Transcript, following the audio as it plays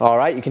All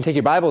right, you can take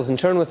your Bibles and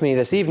turn with me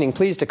this evening,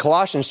 please, to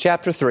Colossians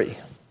chapter 3.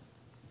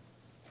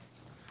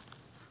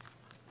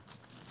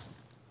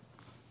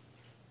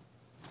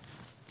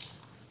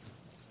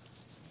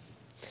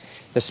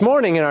 This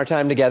morning in our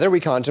time together, we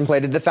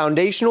contemplated the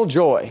foundational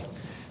joy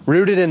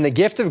rooted in the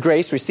gift of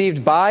grace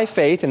received by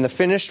faith in the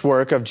finished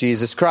work of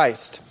Jesus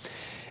Christ.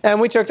 And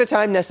we took the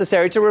time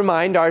necessary to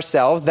remind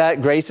ourselves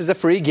that grace is a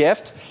free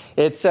gift.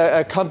 It's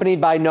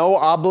accompanied by no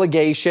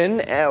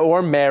obligation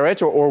or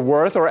merit or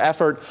worth or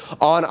effort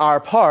on our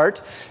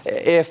part.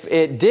 If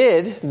it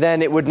did,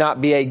 then it would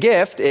not be a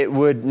gift. It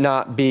would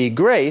not be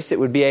grace. It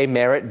would be a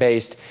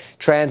merit-based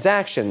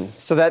transaction.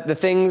 So that the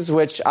things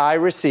which I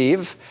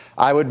receive,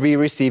 I would be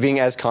receiving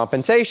as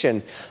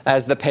compensation,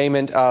 as the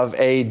payment of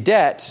a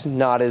debt,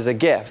 not as a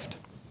gift.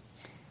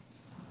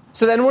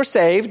 So then we're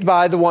saved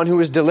by the one who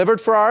was delivered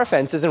for our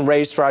offenses and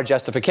raised for our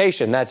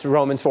justification. That's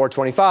Romans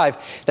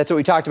 4:25. That's what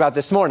we talked about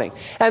this morning.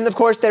 And of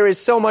course, there is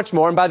so much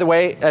more. And by the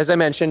way, as I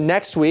mentioned,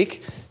 next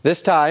week,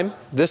 this time,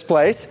 this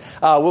place,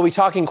 we'll be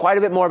talking quite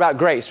a bit more about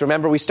grace.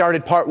 Remember, we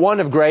started part 1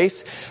 of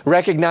grace,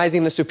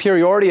 recognizing the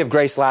superiority of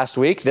grace last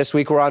week. This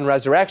week we're on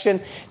resurrection.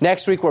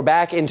 Next week we're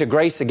back into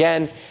grace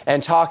again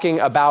and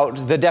talking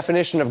about the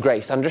definition of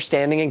grace,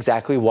 understanding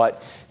exactly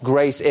what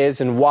grace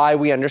is and why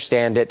we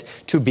understand it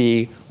to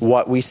be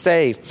what we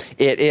say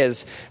it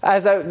is.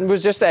 As I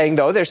was just saying,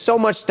 though, there's so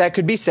much that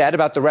could be said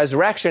about the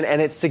resurrection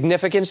and its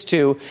significance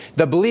to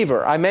the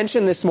believer. I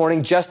mentioned this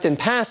morning just in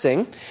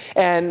passing,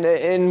 and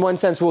in one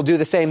sense we'll do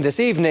the same this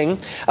evening,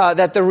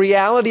 that the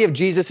reality of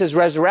Jesus'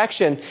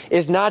 resurrection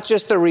is not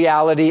just the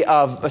reality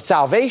of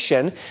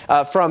salvation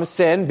from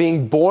sin,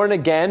 being born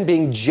again,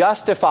 being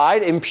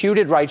justified,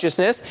 imputed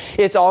righteousness.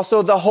 It's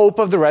also the hope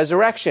of the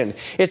resurrection.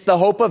 It's the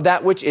hope of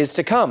that which is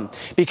to come.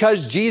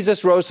 Because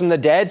Jesus rose from the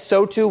dead,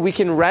 so too we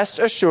can rest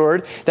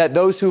assured that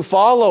those who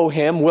follow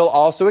him will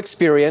also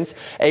experience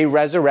a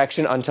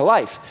resurrection unto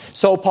life.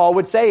 So Paul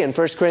would say in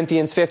 1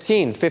 Corinthians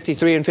 15,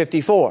 53 and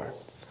 54,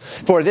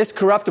 "For this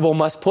corruptible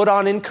must put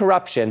on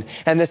incorruption,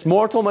 and this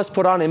mortal must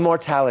put on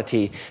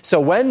immortality. So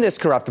when this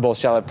corruptible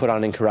shall have put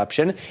on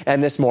incorruption,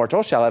 and this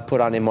mortal shall have put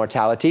on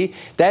immortality,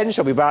 then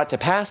shall be brought to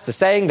pass the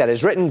saying that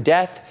is written,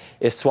 death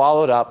is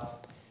swallowed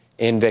up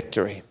in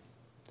victory."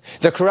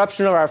 The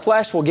corruption of our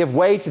flesh will give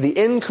way to the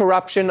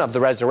incorruption of the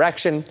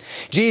resurrection.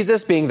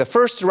 Jesus being the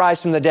first to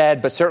rise from the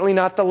dead, but certainly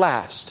not the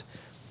last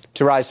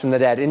to rise from the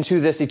dead into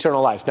this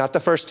eternal life. Not the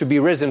first to be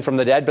risen from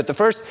the dead, but the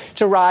first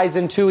to rise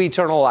into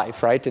eternal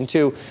life, right?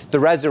 Into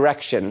the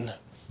resurrection.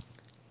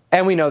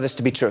 And we know this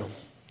to be true.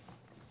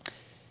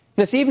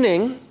 This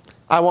evening,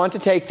 I want to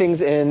take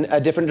things in a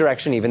different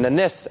direction even than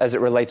this as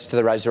it relates to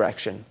the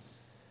resurrection.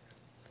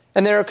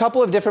 And there are a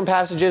couple of different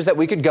passages that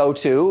we could go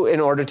to in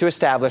order to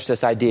establish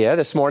this idea.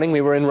 This morning we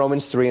were in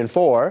Romans 3 and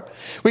 4.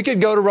 We could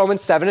go to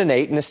Romans 7 and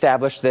 8 and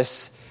establish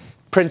this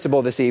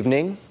principle this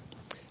evening.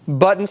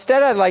 But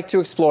instead I'd like to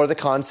explore the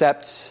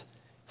concepts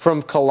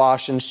from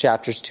Colossians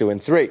chapters 2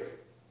 and 3.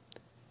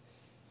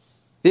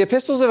 The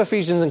epistles of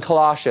Ephesians and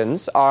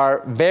Colossians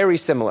are very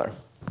similar.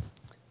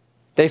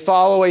 They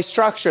follow a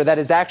structure that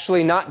is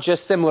actually not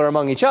just similar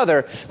among each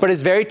other, but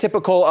is very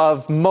typical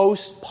of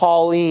most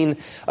Pauline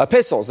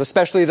epistles,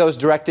 especially those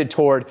directed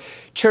toward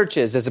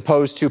churches as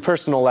opposed to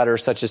personal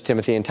letters such as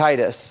Timothy and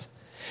Titus.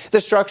 The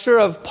structure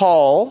of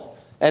Paul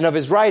and of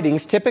his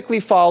writings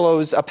typically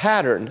follows a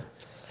pattern.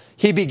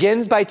 He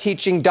begins by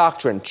teaching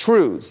doctrine,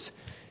 truths,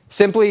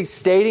 simply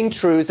stating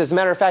truths. As a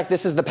matter of fact,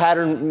 this is the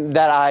pattern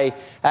that I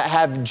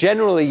have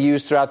generally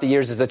used throughout the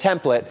years as a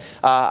template.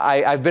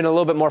 I've been a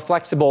little bit more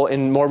flexible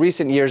in more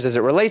recent years as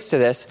it relates to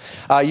this.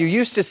 You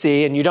used to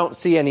see, and you don't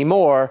see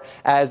anymore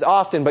as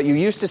often, but you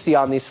used to see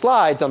on these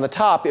slides on the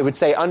top, it would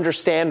say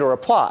understand or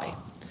apply.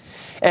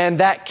 And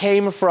that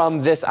came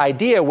from this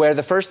idea where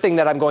the first thing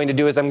that I'm going to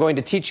do is I'm going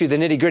to teach you the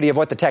nitty-gritty of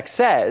what the text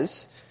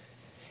says,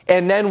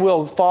 and then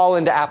we'll fall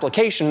into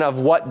application of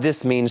what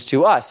this means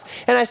to us.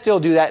 And I still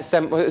do that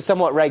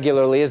somewhat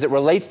regularly as it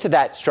relates to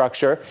that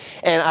structure.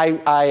 And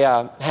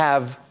I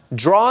have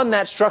drawn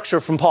that structure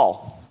from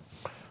Paul,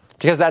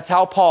 because that's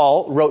how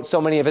Paul wrote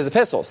so many of his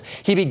epistles.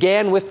 He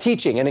began with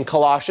teaching. And in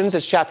Colossians,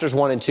 it's chapters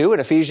 1 and 2. In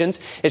Ephesians,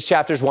 it's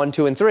chapters 1,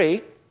 2, and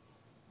 3.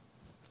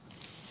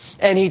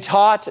 And he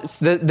taught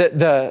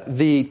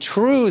the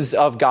truths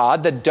of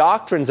God, the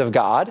doctrines of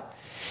God.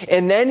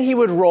 And then he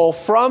would roll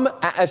from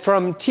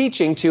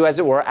teaching to, as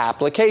it were,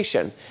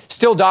 application.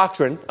 Still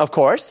doctrine, of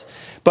course,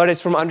 but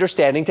it's from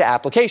understanding to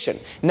application.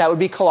 And that would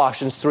be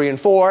Colossians 3 and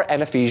 4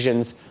 and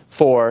Ephesians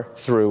 4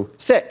 through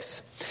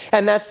 6.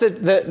 And that's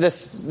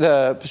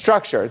the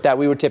structure that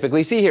we would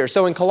typically see here.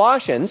 So in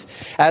Colossians,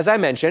 as I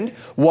mentioned,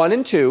 1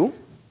 and 2,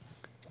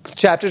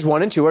 chapters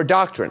 1 and 2 are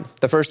doctrine.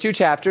 The first two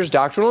chapters,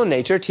 doctrinal in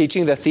nature,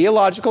 teaching the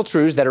theological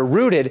truths that are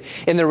rooted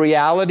in the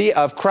reality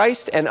of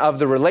Christ and of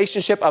the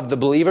relationship of the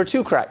believer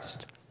to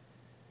Christ.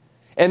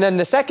 And then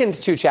the second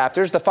two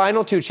chapters, the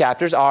final two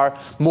chapters, are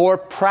more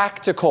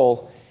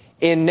practical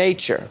in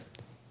nature,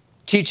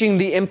 teaching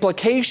the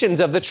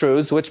implications of the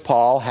truths which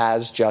Paul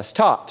has just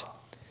taught.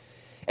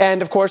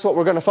 And of course, what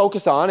we're going to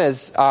focus on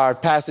as our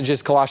passage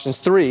is Colossians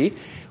 3,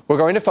 We're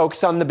going to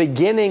focus on the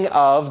beginning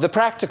of the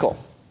practical,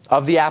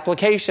 of the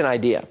application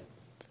idea.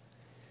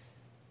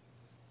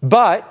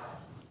 But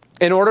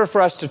in order for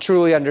us to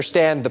truly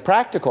understand the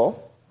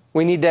practical,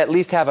 we need to at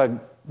least have a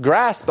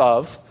grasp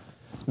of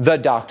the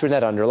doctrine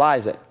that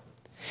underlies it.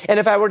 And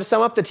if I were to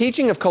sum up the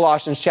teaching of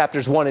Colossians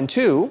chapters 1 and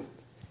 2,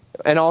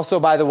 and also,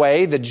 by the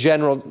way, the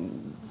general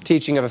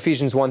teaching of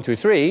Ephesians 1 through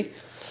 3,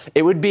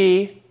 it would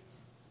be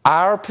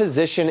our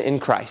position in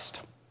Christ.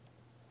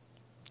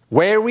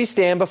 Where we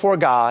stand before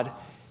God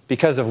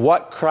because of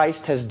what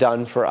Christ has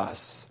done for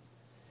us.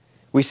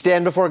 We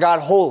stand before God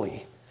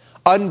holy,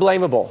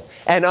 unblameable,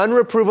 and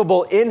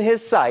unreprovable in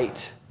His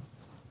sight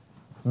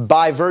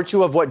by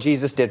virtue of what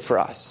Jesus did for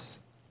us.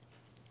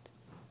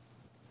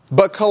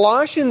 But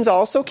Colossians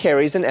also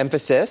carries an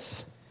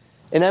emphasis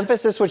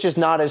which is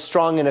not as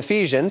strong in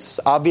Ephesians.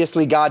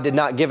 Obviously, God did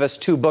not give us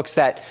two books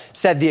that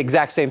said the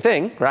exact same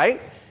thing,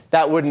 right?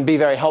 That wouldn't be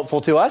very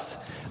helpful to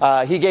us.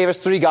 He gave us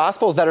three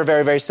Gospels that are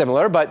very, very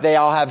similar, but they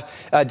all have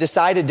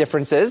decided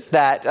differences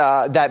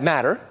that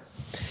matter.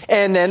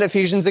 And then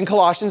Ephesians and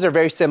Colossians are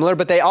very similar,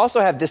 but they also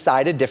have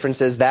decided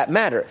differences that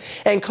matter.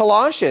 And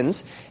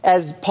Colossians,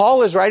 as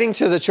Paul is writing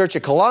to the church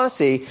at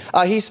Colossae,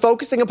 he's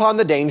focusing upon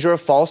the danger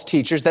of false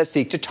teachers that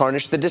seek to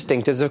tarnish the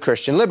distinctives of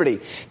Christian liberty.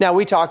 Now,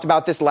 we talked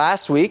about this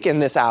last week in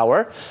this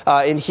hour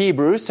in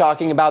Hebrews,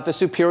 talking about the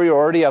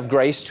superiority of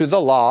grace to the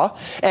law.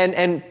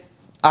 And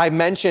I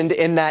mentioned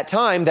in that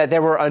time that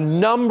there were a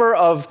number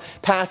of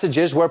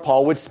passages where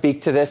Paul would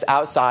speak to this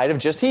outside of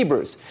just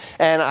Hebrews.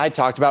 And I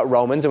talked about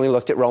Romans, and we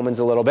looked at Romans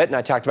a little bit, and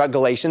I talked about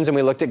Galatians, and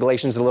we looked at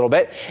Galatians a little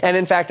bit. And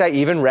in fact, I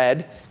even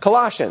read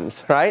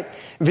Colossians, right?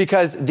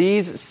 Because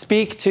these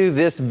speak to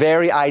this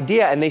very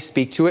idea, and they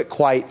speak to it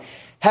quite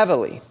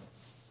heavily.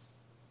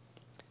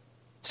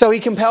 So he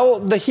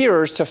compelled the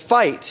hearers to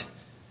fight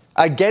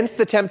against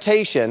the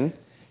temptation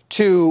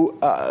to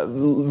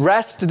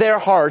rest their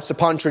hearts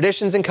upon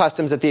traditions and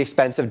customs at the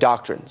expense of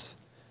doctrines.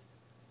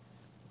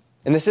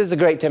 And this is a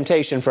great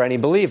temptation for any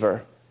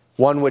believer,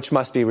 one which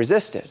must be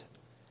resisted.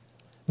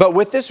 But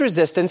with this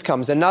resistance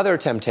comes another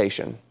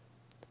temptation.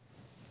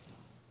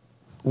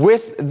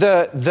 With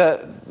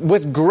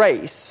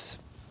grace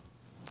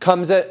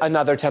comes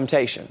another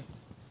temptation.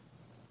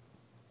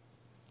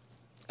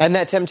 And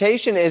that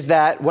temptation is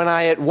that when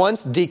I at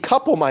once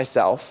decouple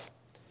myself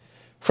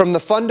from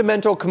the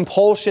fundamental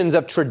compulsions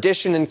of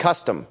tradition and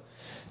custom.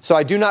 So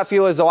I do not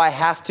feel as though I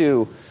have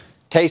to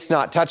taste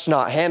not, touch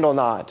not, handle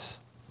not,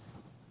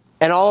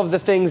 and all of the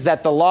things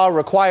that the law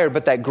required,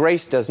 but that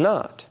grace does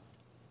not.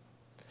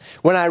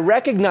 When I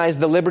recognize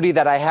the liberty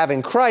that I have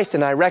in Christ,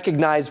 and I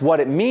recognize what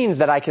it means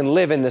that I can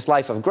live in this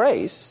life of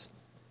grace,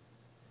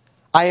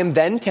 I am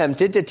then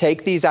tempted to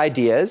take these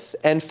ideas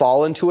and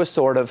fall into a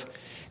sort of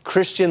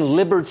Christian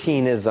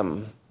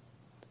libertinism,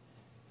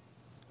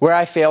 where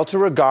I fail to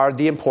regard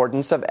the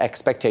importance of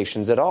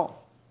expectations at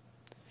all,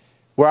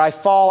 where I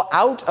fall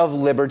out of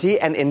liberty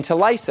and into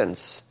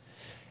license.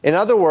 In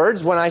other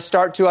words, when I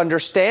start to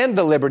understand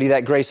the liberty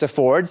that grace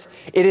affords,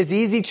 it is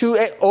easy to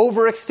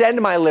overextend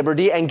my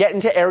liberty and get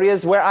into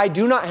areas where I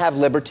do not have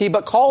liberty,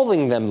 but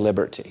calling them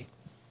liberty.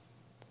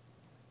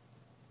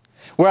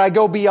 Where I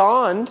go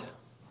beyond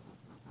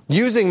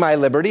using my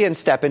liberty and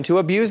step into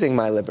abusing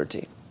my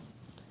liberty.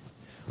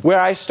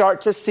 Where I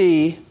start to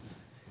see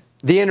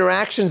the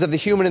interactions of the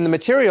human and the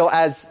material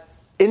as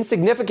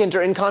insignificant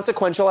or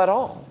inconsequential at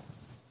all.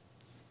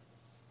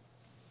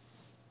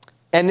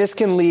 And this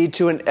can lead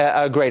to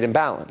a great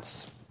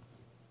imbalance.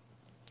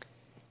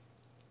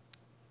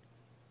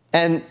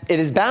 And it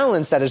is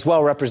balance that is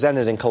well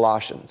represented in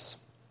Colossians.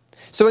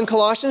 So in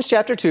Colossians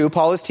chapter 2,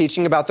 Paul is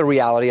teaching about the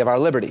reality of our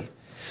liberty,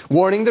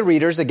 warning the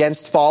readers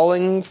against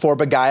falling for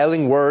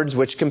beguiling words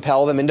which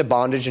compel them into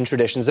bondage and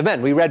traditions of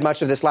men. We read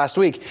much of this last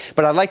week,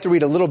 but I'd like to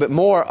read a little bit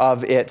more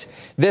of it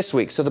this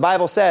week. So the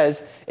Bible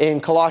says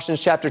in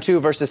Colossians chapter 2,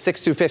 verses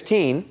 6 through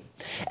 15,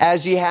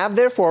 "As ye have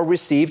therefore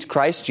received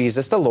Christ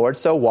Jesus the Lord,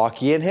 so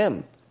walk ye in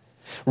him,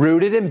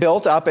 rooted and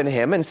built up in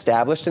him, and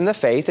established in the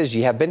faith as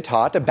ye have been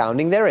taught,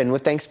 abounding therein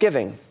with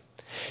thanksgiving.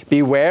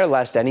 Beware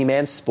lest any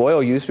man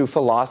spoil you through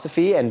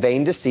philosophy and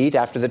vain deceit,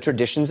 after the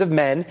traditions of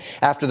men,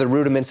 after the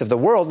rudiments of the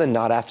world, and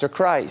not after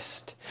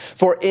Christ.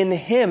 For in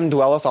him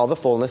dwelleth all the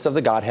fullness of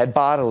the Godhead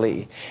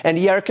bodily. And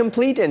ye are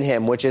complete in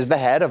him, which is the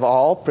head of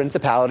all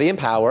principality and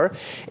power,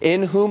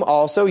 in whom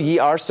also ye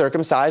are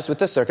circumcised with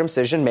the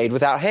circumcision made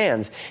without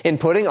hands, in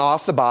putting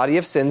off the body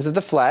of sins of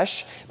the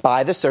flesh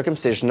by the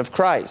circumcision of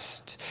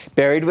Christ,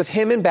 buried with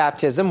him in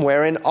baptism,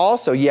 wherein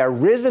also ye are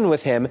risen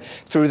with him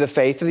through the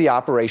faith of the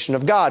operation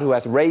of God, who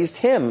hath raised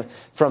him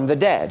from the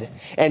dead.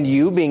 And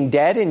you, being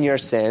dead in your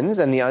sins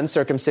and the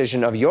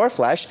uncircumcision of your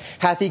flesh,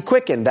 hath he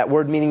quickened," that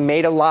word meaning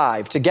made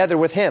alive, "together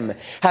with him,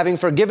 having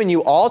forgiven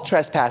you all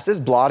trespasses,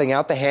 blotting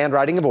out the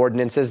handwriting of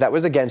ordinances that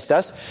was against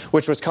us,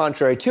 which was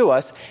contrary to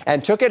us,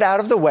 and took it out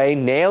of the way,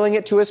 nailing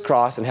it to his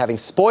cross, and having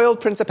spoiled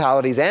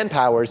principalities and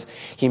powers,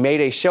 he made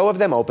a show of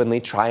them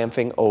openly,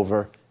 triumphing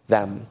over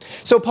them."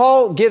 So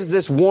Paul gives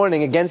this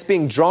warning against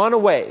being drawn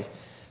away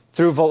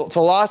through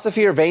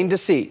philosophy or vain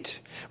deceit,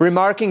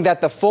 remarking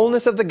that the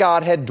fullness of the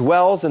Godhead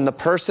dwells in the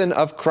person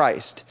of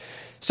Christ,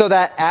 so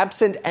that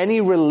absent any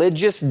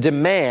religious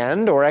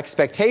demand or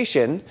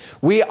expectation,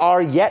 we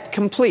are yet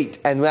complete,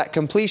 and that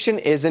completion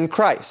is in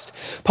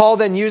Christ. Paul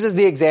then uses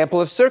the example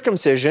of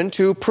circumcision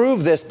to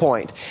prove this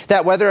point,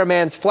 that whether a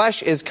man's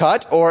flesh is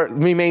cut or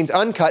remains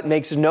uncut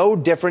makes no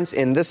difference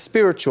in the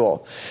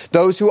spiritual.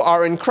 Those who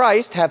are in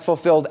Christ have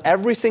fulfilled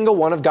every single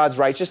one of God's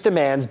righteous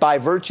demands by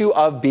virtue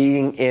of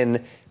being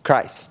in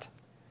Christ.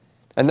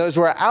 And those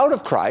who are out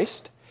of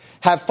Christ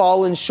have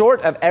fallen short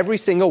of every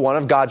single one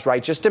of God's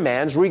righteous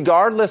demands,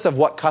 regardless of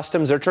what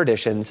customs or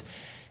traditions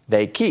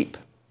they keep.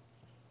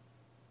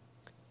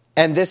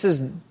 And this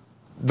is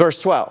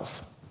verse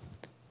 12.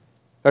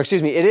 It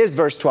is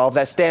verse 12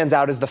 that stands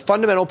out as the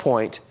fundamental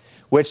point,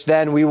 which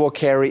then we will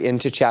carry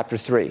into chapter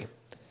 3,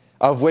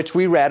 of which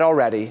we read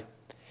already,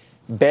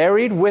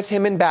 buried with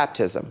him in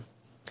baptism,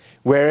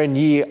 wherein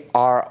ye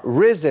are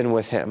risen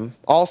with him,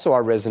 also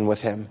are risen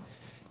with him,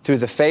 through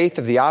the faith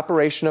of the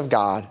operation of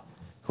God,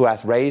 who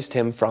hath raised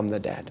him from the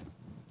dead.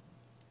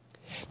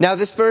 Now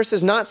this verse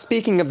is not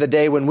speaking of the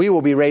day when we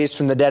will be raised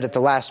from the dead at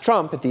the last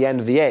trump at the end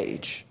of the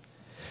age,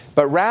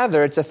 but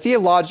rather it's a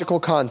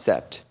theological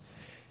concept.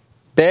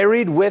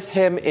 Buried with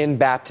him in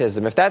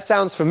baptism. If that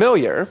sounds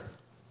familiar,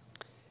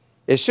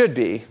 it should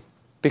be,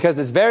 because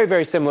it's very,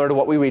 very similar to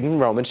what we read in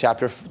Romans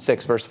chapter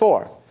 6, verse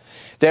 4.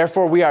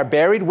 Therefore we are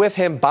buried with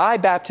him by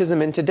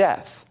baptism into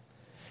death,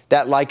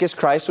 that like as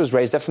Christ was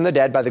raised up from the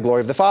dead by the glory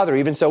of the Father,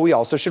 even so we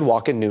also should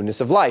walk in newness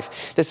of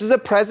life. This is a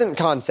present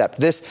concept,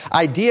 this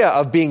idea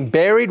of being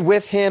buried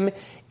with him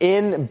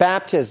in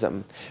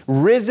baptism,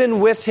 risen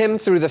with him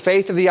through the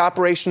faith of the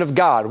operation of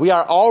God. We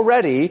are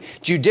already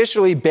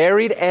judicially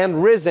buried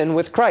and risen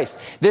with Christ.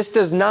 This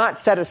does not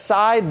set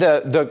aside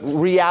the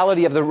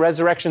reality of the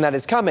resurrection that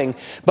is coming,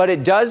 but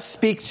it does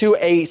speak to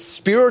a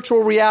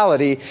spiritual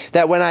reality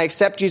that when I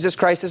accept Jesus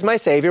Christ as my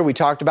Savior, we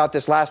talked about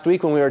this last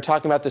week when we were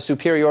talking about the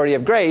superiority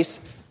of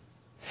grace,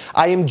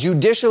 I am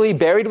judicially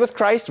buried with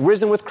Christ,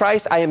 risen with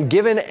Christ. I am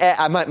given,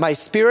 my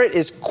spirit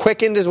is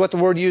quickened, is what the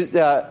word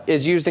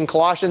is used in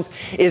Colossians,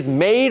 is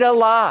made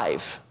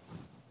alive.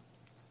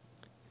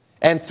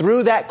 And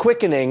through that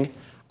quickening,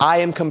 I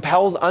am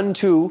compelled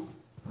unto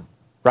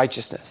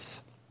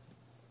righteousness.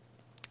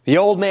 The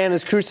old man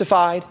is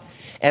crucified,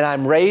 and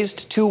I'm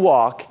raised to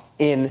walk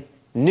in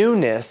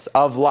newness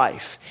of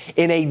life,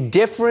 in a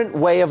different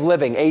way of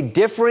living, a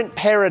different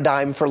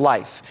paradigm for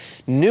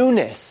life.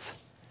 Newness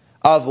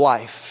of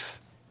life.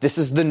 This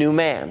is the new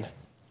man.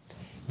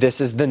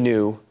 This is the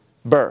new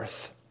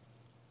birth.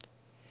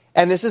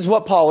 And this is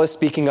what Paul is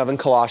speaking of in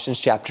Colossians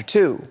chapter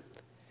 2.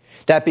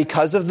 That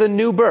because of the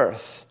new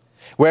birth,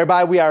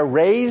 whereby we are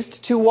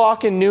raised to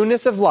walk in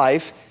newness of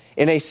life,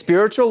 in a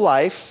spiritual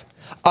life,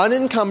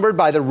 unencumbered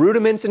by the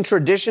rudiments and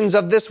traditions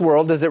of this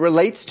world as it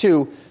relates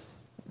to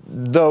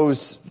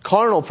those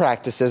carnal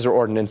practices or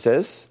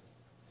ordinances,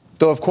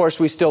 though of course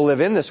we still live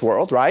in this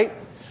world, right?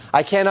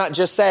 I cannot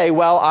just say,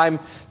 well, I'm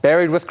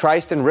buried with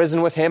Christ and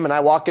risen with him and I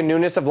walk in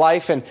newness of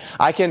life and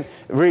I can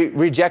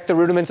reject the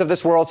rudiments of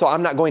this world, so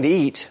I'm not going to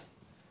eat.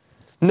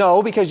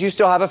 No, because you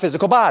still have a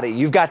physical body.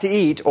 You've got to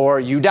eat or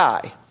you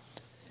die.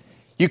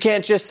 You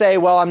can't just say,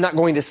 well, I'm not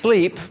going to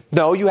sleep.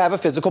 No, you have a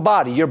physical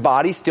body. Your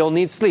body still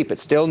needs sleep. It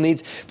still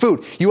needs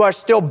food. You are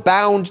still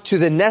bound to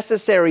the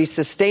necessary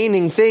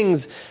sustaining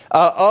things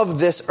of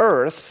this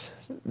earth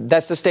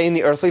that sustain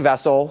the earthly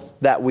vessel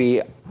that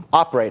we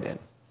operate in.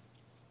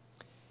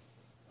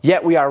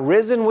 Yet we are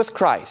risen with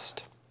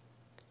Christ,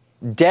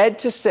 dead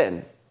to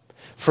sin,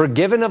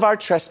 forgiven of our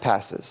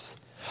trespasses,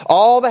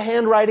 all the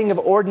handwriting of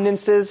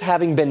ordinances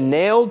having been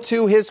nailed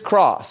to his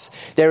cross.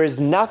 There is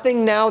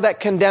nothing now that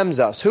condemns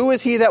us. Who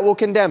is he that will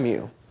condemn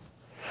you?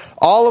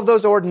 All of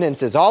those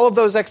ordinances, all of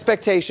those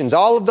expectations,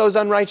 all of those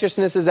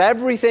unrighteousnesses,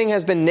 everything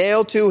has been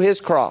nailed to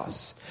his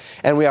cross.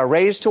 And we are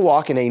raised to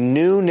walk in a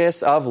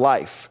newness of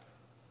life.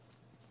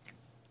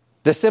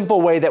 The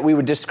simple way that we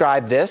would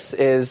describe this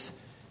is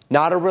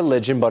not a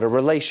religion, but a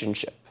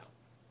relationship,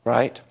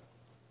 right?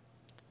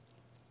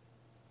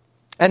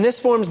 And this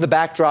forms the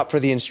backdrop for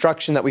the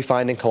instruction that we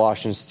find in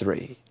Colossians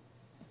 3.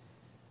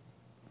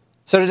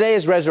 So today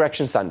is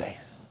Resurrection Sunday,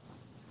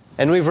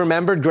 and we've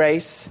remembered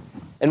grace,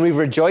 and we've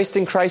rejoiced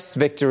in Christ's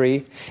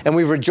victory, and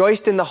we've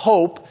rejoiced in the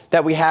hope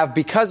that we have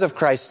because of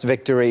Christ's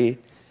victory.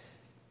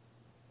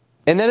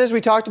 And then as we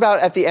talked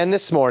about at the end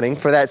this morning,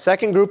 for that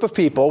second group of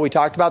people, we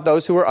talked about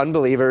those who are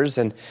unbelievers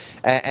and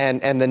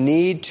the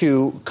need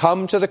to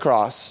come to the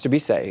cross to be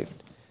saved.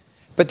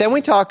 But then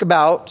we talk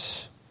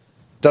about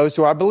those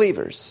who are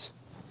believers.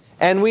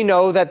 And we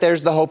know that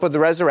there's the hope of the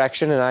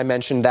resurrection, and I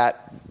mentioned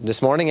that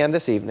this morning and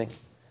this evening.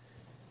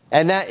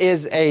 And that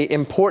is an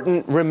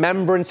important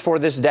remembrance for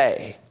this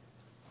day.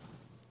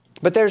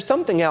 But there's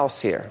something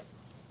else here.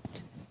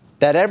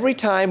 That every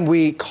time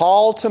we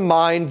call to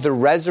mind the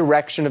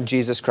resurrection of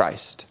Jesus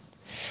Christ,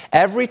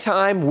 every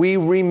time we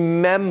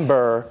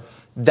remember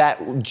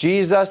that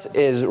Jesus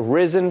is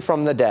risen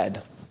from the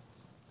dead,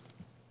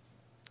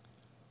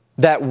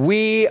 that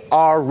we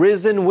are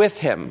risen with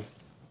him,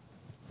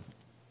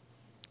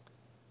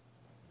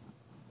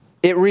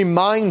 It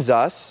reminds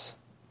us,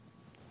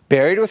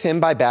 buried with him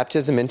by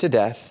baptism into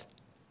death,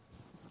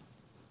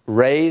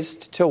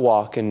 raised to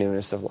walk in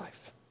newness of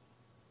life.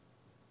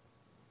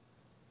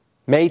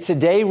 May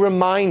today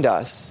remind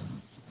us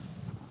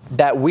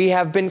that we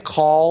have been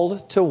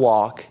called to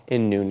walk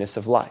in newness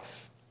of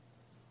life.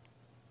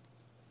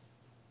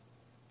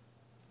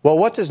 Well,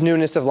 what does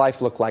newness of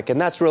life look like? And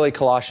that's really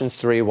Colossians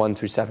 3, 1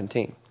 through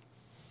 17.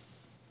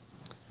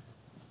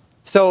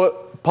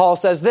 So Paul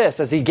says this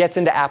as he gets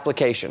into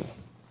application.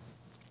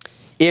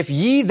 If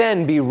ye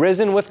then be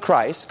risen with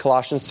Christ,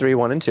 Colossians 3,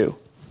 1 and 2,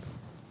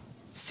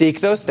 seek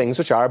those things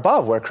which are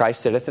above, where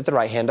Christ sitteth at the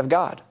right hand of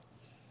God.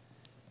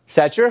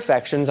 Set your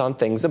affections on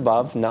things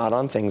above, not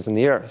on things in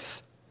the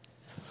earth.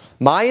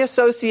 My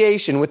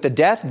association with the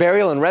death,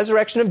 burial, and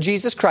resurrection of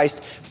Jesus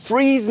Christ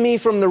frees me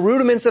from the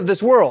rudiments of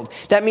this world.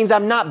 That means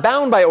I'm not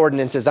bound by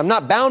ordinances. I'm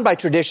not bound by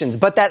traditions.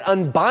 But that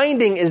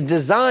unbinding is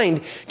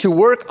designed to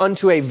work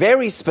unto a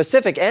very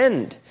specific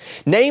end.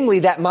 Namely,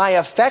 that my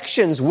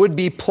affections would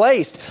be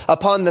placed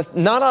upon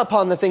not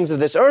upon the things of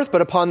this earth,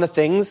 but upon the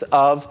things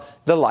of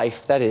the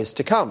life that is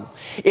to come.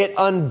 It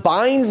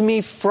unbinds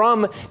me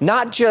from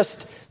not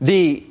just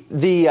the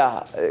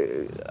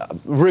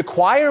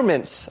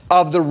requirements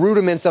of the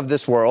rudiments of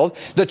this world,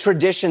 the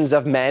traditions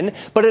of men,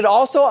 but it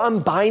also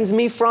unbinds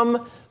me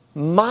from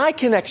my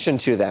connection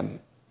to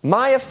them,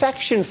 my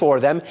affection for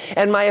them,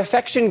 and my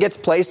affection gets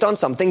placed on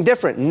something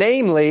different,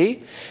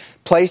 namely,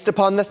 placed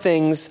upon the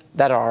things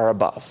that are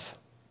above.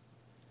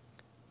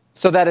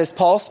 So that as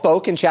Paul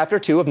spoke in chapter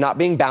 2 of not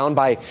being bound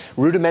by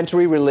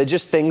rudimentary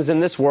religious things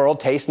in this world,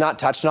 taste not,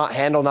 touch not,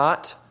 handle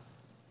not,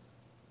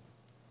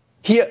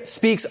 he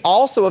speaks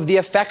also of the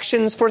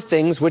affections for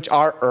things which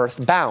are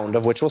earthbound,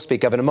 of which we'll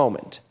speak of in a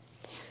moment.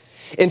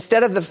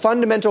 Instead of the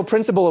fundamental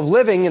principle of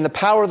living in the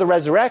power of the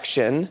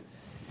resurrection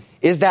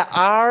is that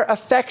our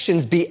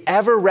affections be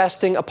ever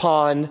resting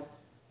upon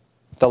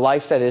the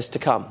life that is to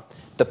come,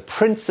 the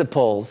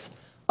principles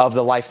of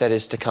the life that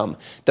is to come,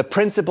 the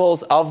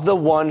principles of the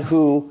one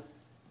who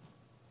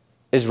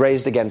is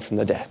raised again from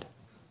the dead.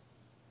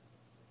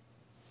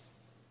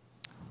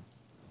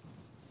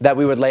 That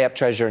we would lay up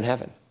treasure in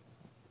heaven.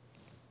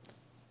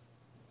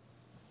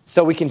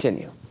 So we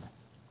continue.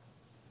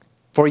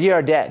 For ye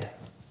are dead,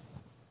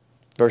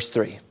 verse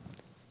 3,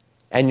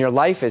 and your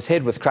life is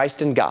hid with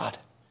Christ in God.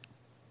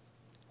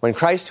 When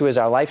Christ, who is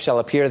our life, shall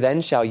appear,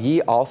 then shall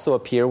ye also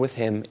appear with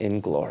him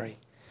in glory.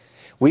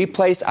 We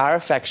place our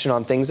affection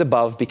on things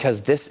above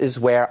because this is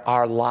where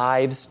our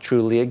lives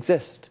truly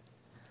exist.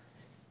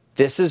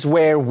 This is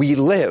where we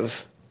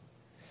live.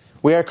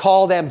 We are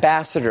called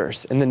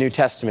ambassadors in the New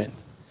Testament.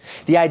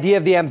 The idea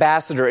of the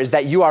ambassador is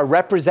that you are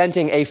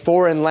representing a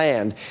foreign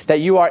land, that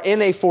you are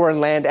in a foreign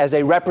land as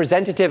a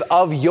representative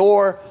of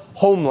your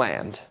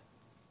homeland.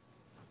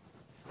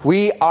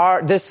 We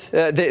are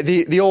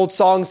the old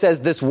song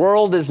says, this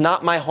world is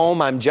not my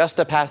home, I'm just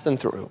a passing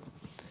through.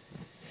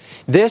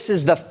 This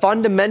is the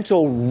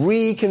fundamental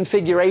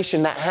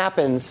reconfiguration that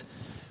happens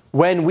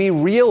when we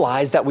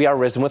realize that we are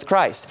risen with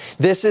Christ.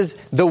 This is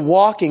the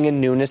walking in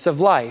newness of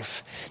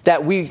life.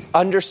 That we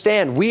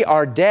understand we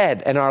are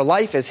dead and our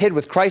life is hid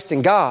with Christ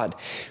in God.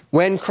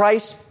 When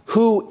Christ,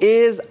 who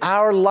is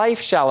our life,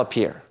 shall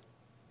appear.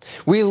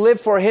 We live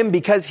for him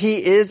because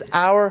he is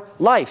our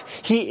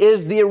life. He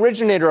is the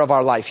originator of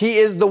our life. He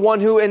is the one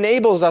who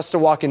enables us to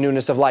walk in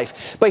newness of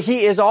life. But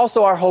he is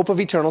also our hope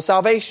of eternal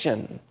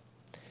salvation.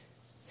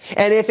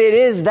 And if it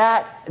is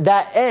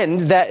that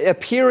end, that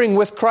appearing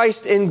with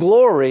Christ in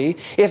glory,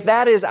 if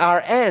that is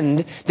our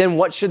end, then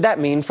what should that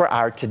mean for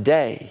our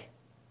today?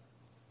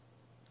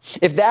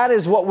 If that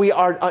is what we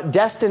are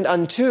destined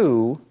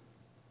unto,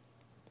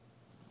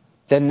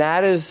 then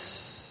that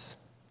is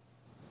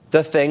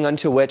the thing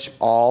unto which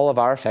all of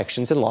our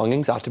affections and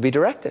longings ought to be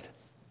directed.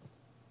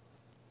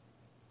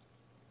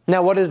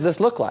 Now, what does this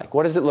look like?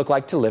 What does it look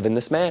like to live in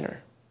this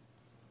manner?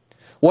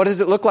 What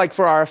does it look like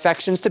for our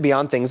affections to be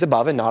on things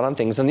above and not on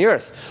things on the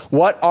earth?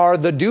 What are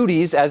the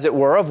duties, as it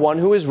were, of one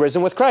who is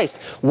risen with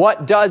Christ?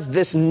 What does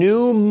this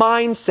new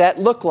mindset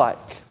look like?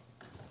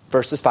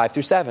 Verses 5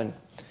 through 7.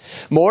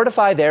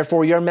 Mortify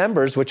therefore your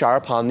members which are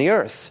upon the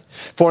earth: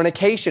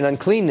 fornication,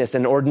 uncleanness,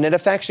 inordinate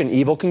affection,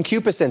 evil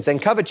concupiscence,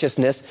 and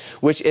covetousness,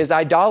 which is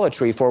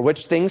idolatry, for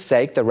which things'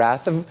 sake the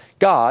wrath of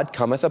God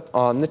cometh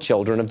upon the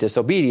children of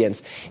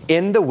disobedience,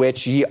 in the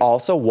which ye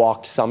also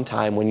walked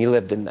sometime when ye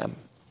lived in them.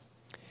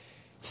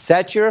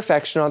 Set your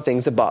affection on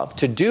things above.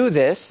 To do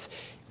this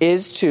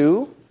is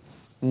to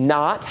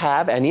not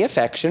have any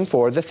affection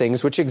for the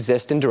things which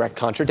exist in direct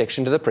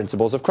contradiction to the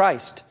principles of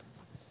Christ.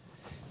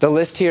 The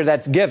list here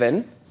that's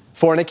given: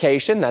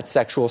 fornication, that's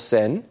sexual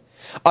sin.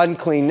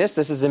 Uncleanness,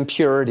 this is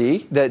impurity,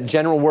 the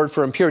general word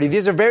for impurity.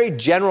 These are very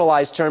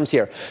generalized terms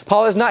here.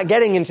 Paul is not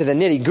getting into the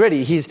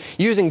nitty-gritty. He's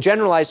using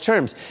generalized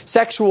terms.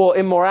 Sexual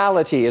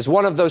immorality is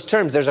one of those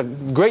terms. There's a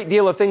great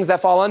deal of things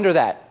that fall under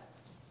that.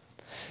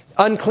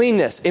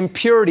 Uncleanness,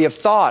 impurity of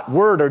thought,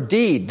 word, or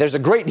deed. There's a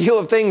great deal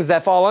of things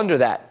that fall under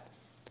that.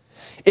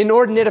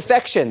 Inordinate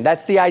affection,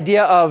 that's the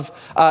idea of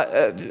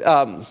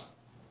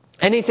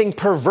anything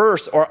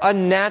perverse or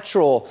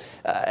unnatural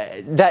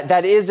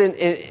that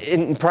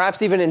isn't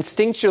perhaps even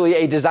instinctually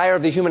a desire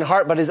of the human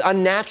heart, but is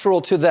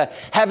unnatural to the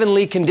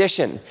heavenly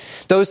condition.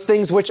 Those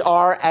things which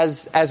are,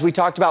 as we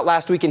talked about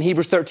last week in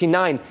Hebrews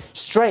 13:9,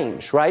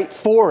 strange, right?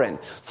 Foreign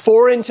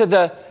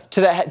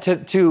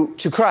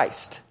to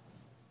Christ.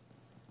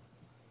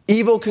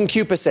 Evil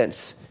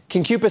concupiscence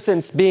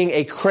being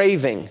a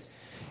craving.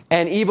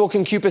 And evil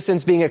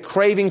concupiscence being a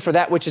craving for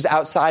that which is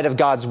outside of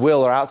God's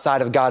will or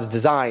outside of God's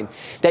design.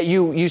 That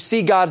you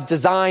see God's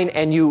design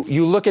and you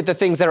look at the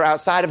things that are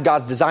outside of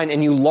God's design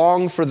and you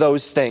long for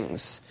those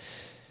things.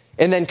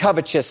 And then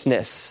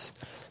covetousness,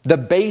 the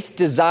base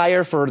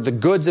desire for the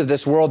goods of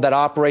this world that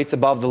operates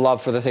above the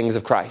love for the things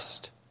of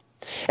Christ.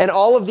 And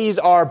all of these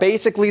are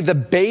basically the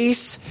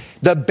base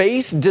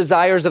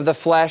desires of the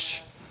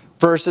flesh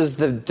versus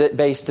the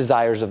base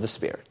desires of the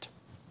Spirit.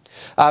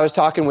 I was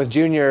talking with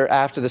Junior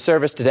after the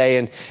service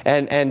today,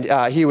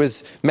 and he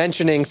was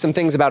mentioning some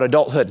things about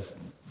adulthood.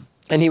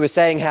 And he was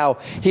saying how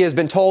he has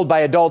been told by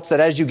adults that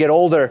as you get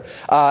older,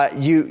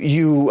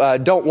 you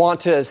don't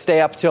want to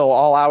stay up till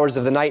all hours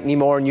of the night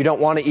anymore, and you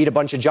don't want to eat a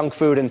bunch of junk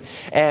food,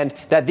 and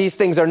that these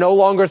things are no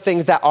longer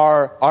things that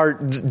are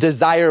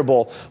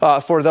desirable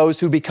for those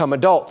who become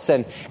adults.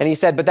 And he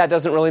said, but that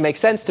doesn't really make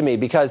sense to me,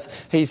 because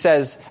he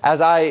says, as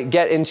I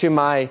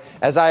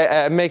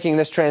am making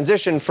this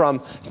transition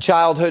from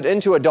childhood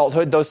into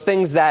adulthood, those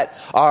things that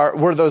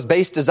were those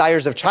base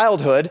desires of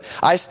childhood,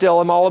 I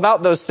still am all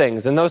about those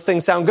things, and those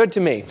things sound good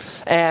to me.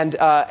 And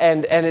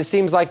it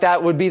seems like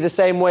that would be the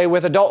same way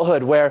with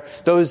adulthood, where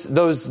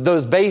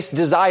those base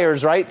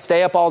desires, right?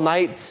 Stay up all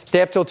night,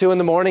 stay up till 2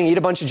 a.m, eat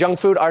a bunch of junk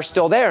food, are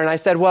still there. And I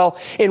said, well,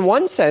 in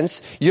one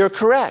sense, you're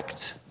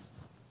correct.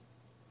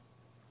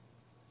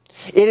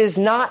 It is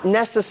not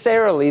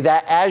necessarily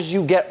that as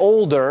you get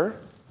older,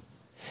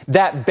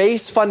 that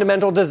base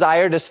fundamental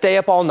desire to stay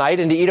up all night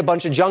and to eat a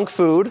bunch of junk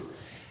food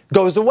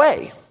goes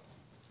away.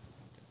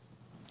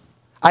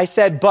 I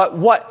said, but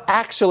what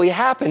actually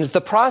happens,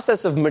 the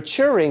process of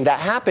maturing that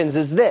happens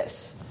is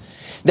this,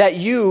 that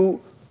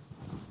you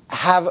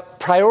have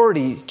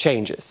priority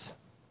changes.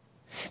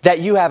 That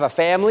you have a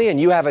family and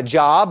you have a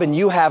job and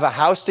you have a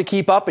house to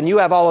keep up and you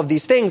have all of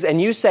these things,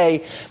 and you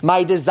say,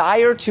 my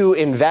desire to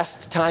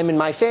invest time in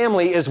my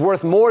family is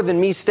worth more than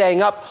me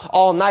staying up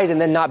all night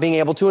and then not being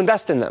able to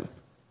invest in them.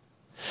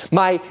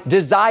 My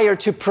desire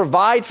to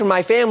provide for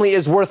my family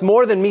is worth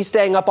more than me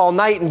staying up all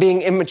night and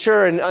being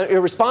immature and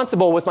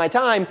irresponsible with my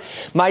time.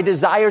 My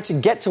desire to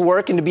get to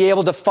work and to be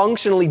able to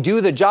functionally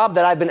do the job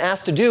that I've been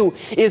asked to do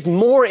is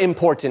more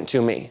important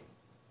to me.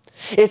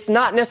 It's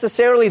not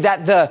necessarily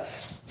that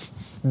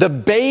the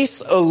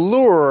base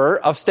allure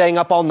of staying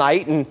up all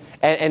night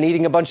and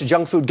eating a bunch of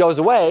junk food goes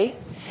away.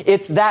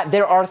 It's that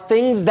there are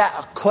things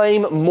that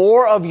claim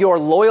more of your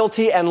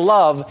loyalty and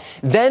love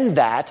than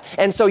that.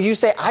 And so you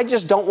say, I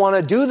just don't want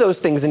to do those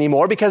things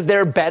anymore because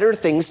there are better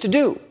things to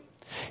do.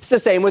 It's the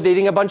same with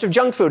eating a bunch of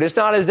junk food. It's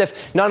not as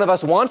if none of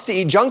us wants to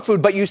eat junk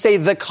food, but you say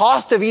the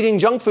cost of eating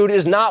junk food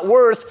is not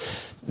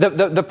worth,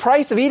 the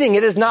price of eating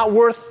it is not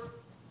worth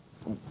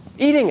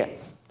eating it.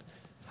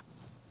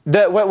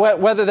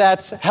 Whether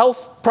that's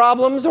health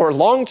problems or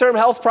long-term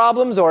health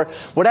problems or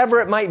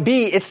whatever it might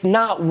be, it's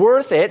not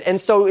worth it.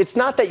 And so it's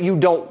not that you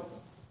don't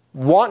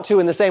want to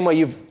in the same way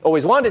you've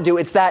always wanted to.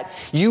 It's that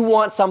you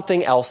want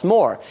something else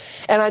more.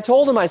 And I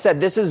told him, I said,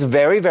 this is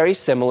very, very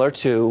similar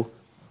to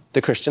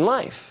the Christian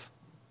life.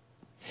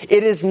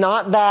 It is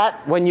not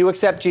that when you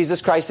accept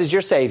Jesus Christ as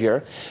your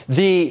Savior,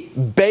 the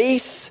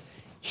base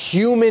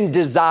human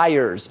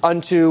desires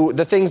unto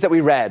the things that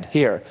we read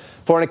here,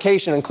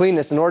 fornication,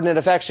 uncleanness, inordinate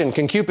affection,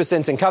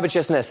 concupiscence, and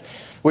covetousness,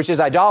 which is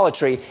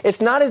idolatry,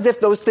 it's not as if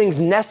those things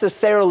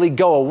necessarily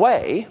go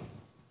away,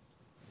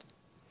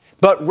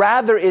 but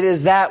rather it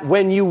is that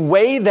when you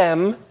weigh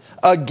them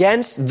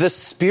against the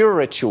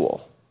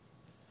spiritual,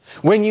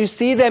 when you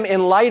see them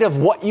in light of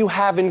what you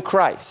have in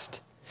Christ,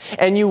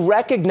 and you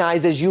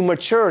recognize as you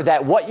mature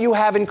that what you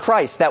have in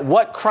Christ, that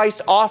what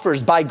Christ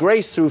offers by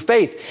grace through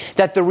faith,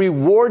 that the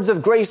rewards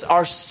of grace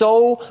are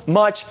so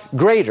much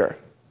greater,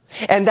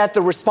 and that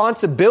the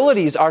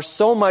responsibilities are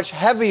so much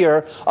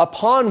heavier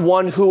upon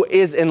one who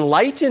is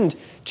enlightened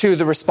to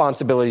the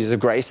responsibilities of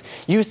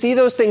grace. You see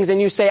those things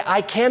and you say,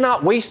 I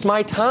cannot waste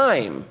my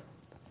time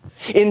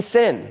in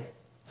sin.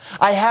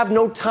 I have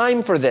no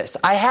time for this.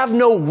 I have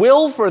no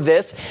will for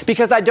this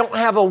because I don't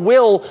have a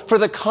will for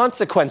the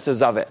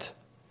consequences of it.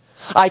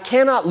 I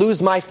cannot lose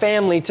my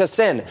family to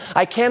sin.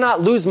 I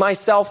cannot lose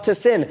myself to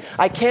sin.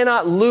 I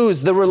cannot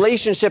lose the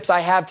relationships I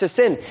have to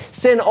sin.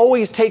 Sin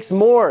always takes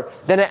more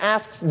than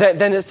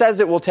it says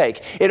it will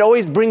take. It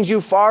always brings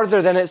you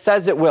farther than it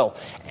says it will.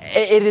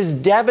 It is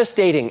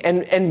devastating.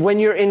 And when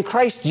you're in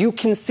Christ, you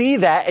can see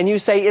that and you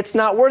say it's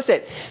not worth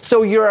it.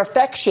 So your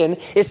affection,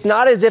 it's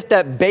not as if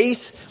the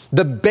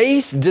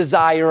base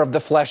desire of the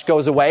flesh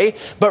goes away,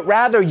 but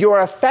rather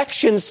your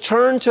affections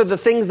turn to the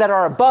things that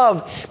are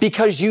above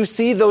because you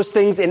see those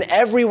things in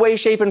every way,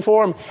 shape, and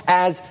form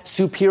as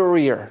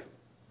superior.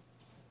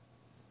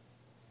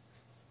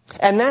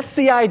 And that's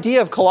the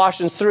idea of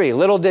Colossians 3.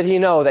 Little did he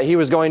know that he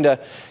was going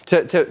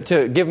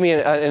to give me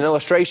an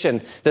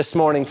illustration this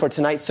morning for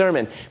tonight's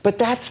sermon. But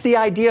that's the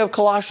idea of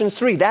Colossians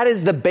 3. That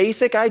is the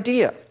basic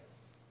idea.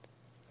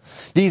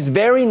 These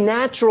very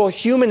natural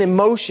human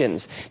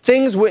emotions,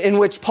 things in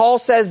which Paul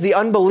says the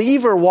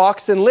unbeliever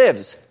walks and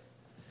lives.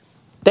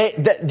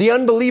 The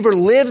unbeliever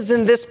lives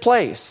in this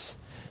place.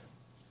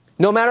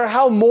 No matter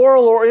how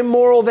moral or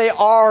immoral they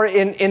are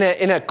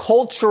in a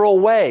cultural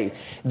way,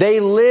 they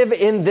live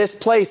in this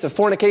place of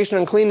fornication,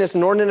 uncleanness,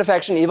 inordinate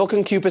affection, evil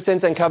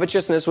concupiscence, and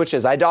covetousness, which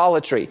is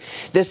idolatry.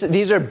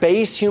 These are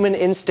base human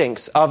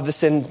instincts of the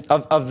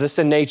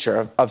sin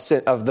nature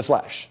of the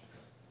flesh.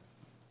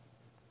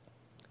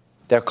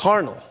 They're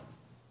carnal.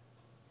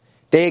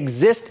 They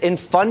exist in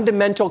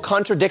fundamental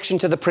contradiction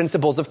to the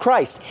principles of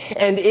Christ.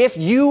 And if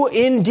you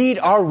indeed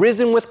are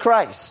risen with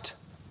Christ,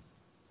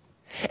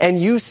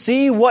 and you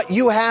see what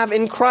you have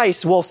in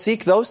Christ, will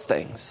seek those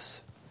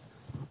things.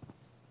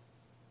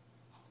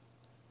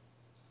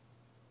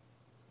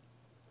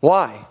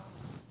 Why?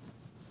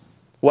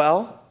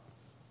 Well,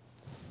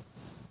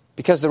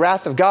 because the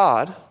wrath of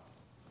God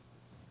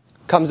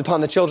comes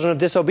upon the children of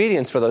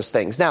disobedience for those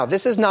things. Now,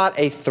 this is not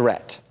a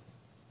threat.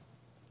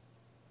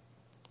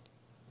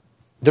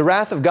 The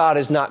wrath of God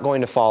is not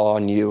going to fall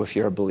on you if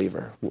you're a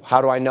believer.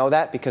 How do I know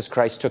that? Because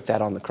Christ took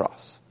that on the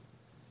cross.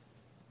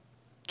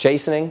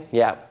 Chastening,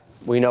 yeah,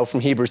 we know from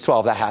Hebrews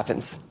 12 that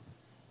happens.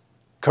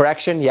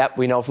 Correction, yep,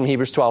 we know from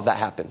Hebrews 12 that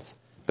happens.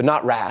 But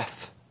not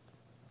wrath.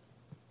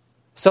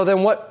 So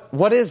then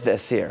what is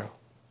this here?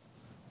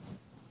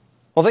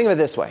 Well, think of it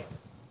this way.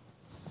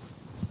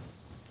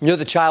 You're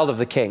the child of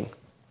the king.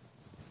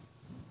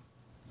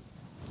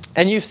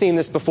 And you've seen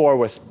this before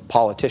with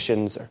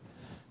politicians or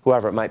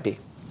whoever it might be.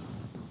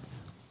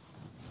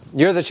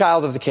 You're the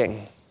child of the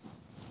king.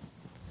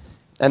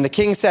 And the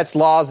king sets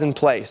laws in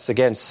place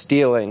against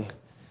stealing.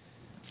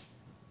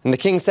 And the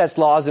king sets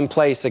laws in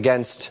place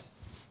against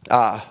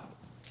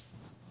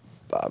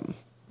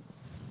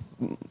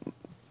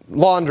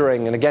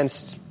laundering and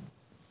against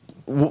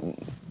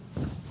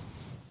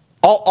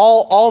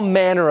all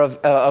manner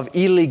of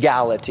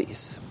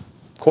illegalities.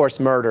 Of course,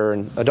 murder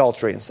and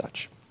adultery and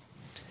such.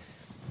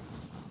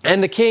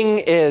 And the king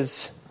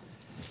is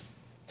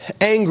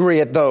angry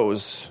at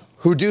those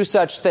who do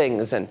such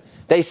things, and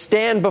they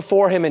stand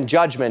before him in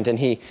judgment, and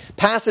he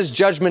passes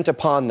judgment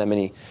upon them,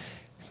 and he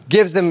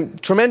gives them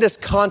tremendous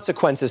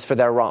consequences for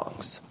their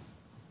wrongs.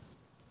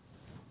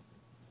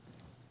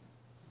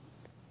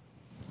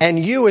 And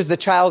you, as the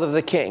child of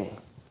the king,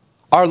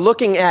 are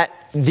looking at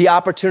the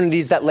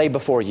opportunities that lay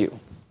before you.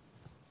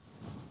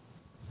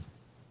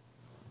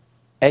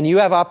 And you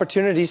have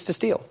opportunities to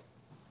steal.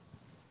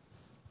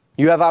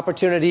 You have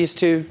opportunities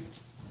to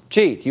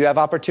cheat. You have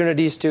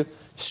opportunities to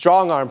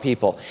strong-arm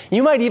people.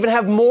 You might even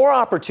have more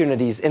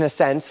opportunities, in a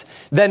sense,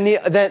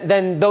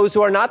 than those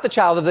who are not the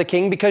child of the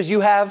king, because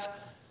you have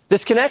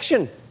this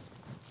connection.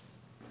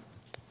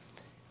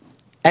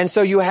 And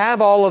so you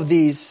have all of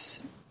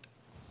these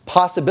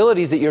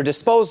possibilities at your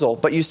disposal,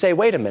 but you say,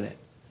 wait a minute.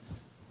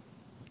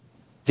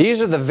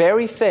 These are the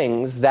very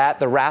things that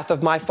the wrath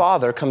of my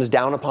Father comes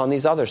down upon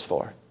these others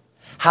for.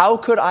 How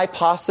could I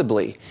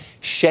possibly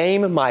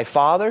shame my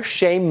Father,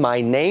 shame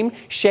my name,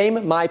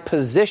 shame my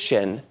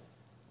position?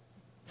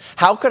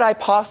 How could I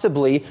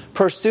possibly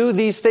pursue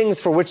these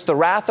things for which the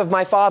wrath of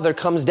my Father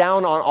comes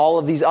down on all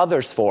of these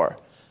others for?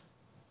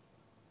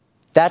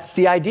 That's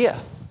the idea.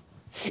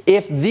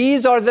 If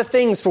these are the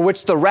things for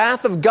which the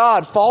wrath of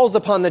God falls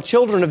upon the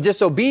children of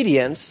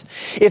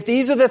disobedience, if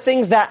these are the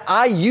things that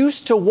I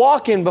used to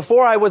walk in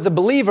before I was a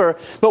believer,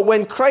 but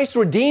when Christ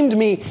redeemed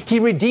me, He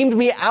redeemed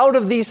me out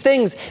of these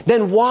things,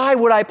 then why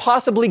would I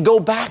possibly go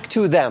back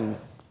to them?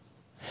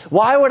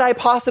 Why would I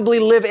possibly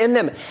live in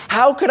them?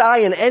 How could I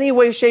in any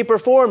way, shape, or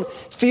form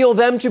feel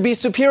them to be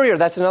superior?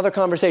 That's another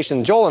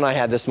conversation Joel and I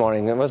had this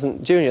morning. It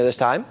wasn't Junior this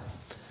time.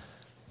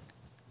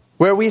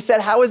 Where we said,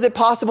 how is it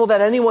possible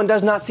that anyone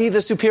does not see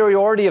the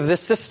superiority of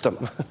this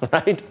system,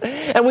 right?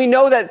 And we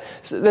know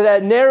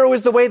that narrow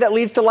is the way that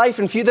leads to life,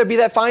 and few there be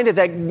that find it.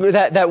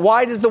 That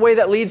wide is the way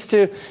that leads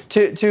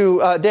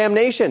to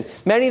damnation.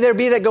 Many there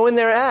be that go in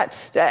thereat.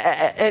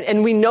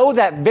 And we know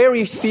that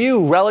very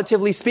few,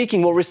 relatively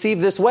speaking, will receive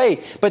this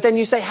way. But then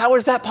you say, how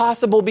is that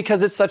possible?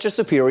 Because it's such a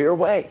superior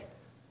way.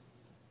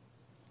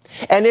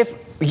 And if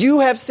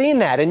you have seen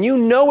that, and you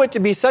know it to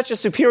be such a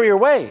superior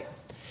way,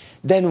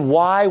 then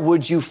why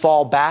would you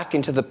fall back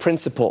into the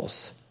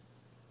principles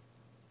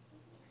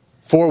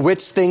for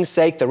which things'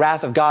 sake the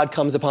wrath of God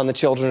comes upon the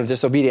children of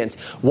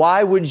disobedience?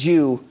 Why would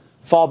you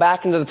fall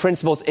back into the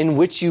principles in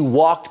which you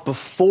walked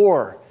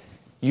before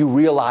you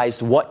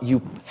realized what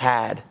you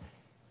had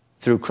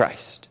through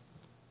Christ?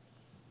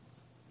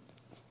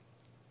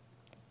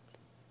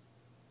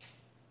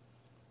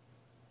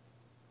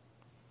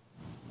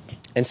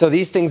 And so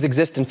these things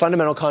exist in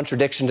fundamental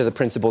contradiction to the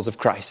principles of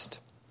Christ.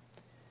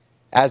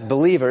 As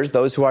believers,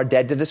 those who are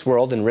dead to this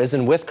world and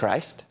risen with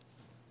Christ,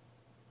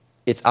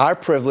 it's our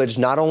privilege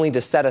not only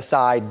to set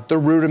aside the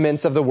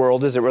rudiments of the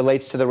world as it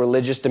relates to the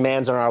religious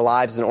demands on our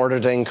lives in order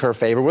to incur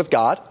favor with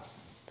God,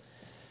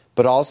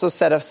 but also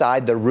set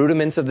aside the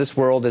rudiments of this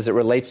world as it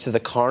relates to the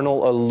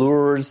carnal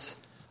allures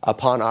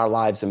upon our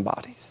lives and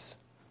bodies.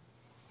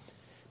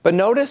 But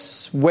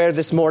notice where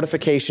this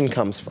mortification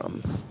comes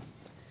from.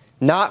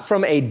 Not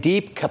from a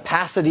deep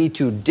capacity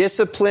to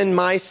discipline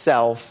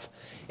myself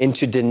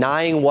into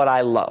denying what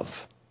I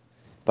love,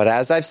 but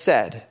as I've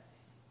said,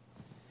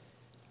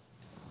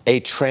 a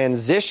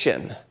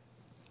transition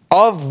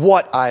of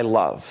what I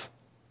love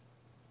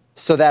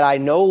so that I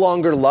no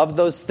longer love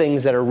those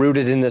things that are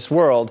rooted in this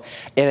world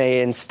and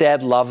I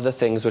instead love the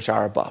things which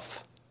are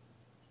above.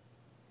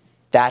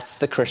 That's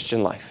the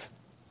Christian life.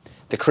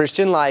 The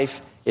Christian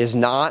life is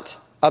not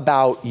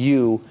about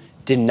you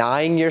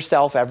denying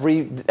yourself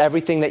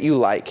everything that you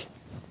like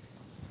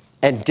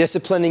and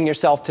disciplining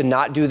yourself to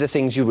not do the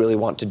things you really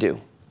want to do.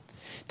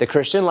 The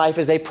Christian life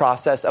is a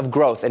process of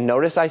growth. And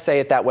notice I say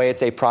it that way,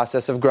 it's a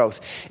process of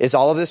growth. Is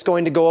all of this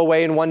going to go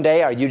away in one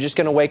day? Are you just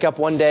going to wake up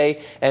one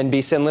day and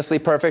be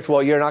sinlessly perfect?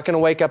 Well, you're not going to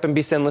wake up and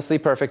be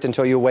sinlessly perfect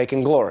until you awake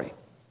in glory.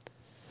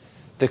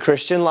 The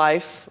Christian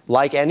life,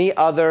 like any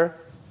other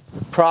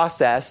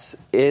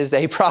process, is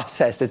a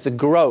process. It's a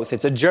growth.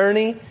 It's a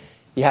journey.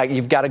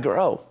 You've got to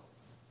grow.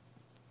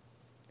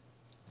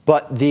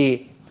 But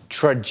the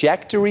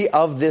trajectory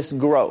of this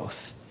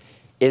growth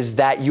is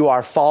that you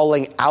are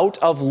falling out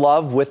of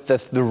love with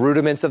the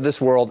rudiments of this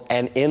world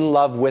and in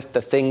love with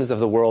the things of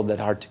the world that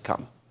are to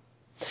come.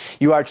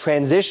 You are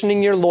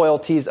transitioning your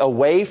loyalties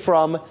away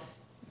from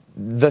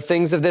the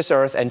things of this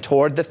earth and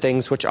toward the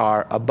things which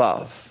are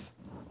above.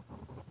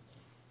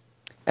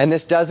 And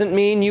this doesn't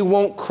mean you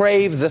won't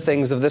crave the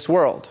things of this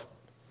world,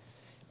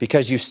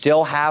 because you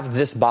still have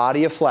this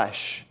body of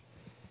flesh.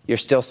 You're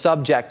still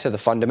subject to the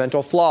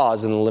fundamental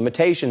flaws and the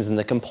limitations and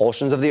the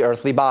compulsions of the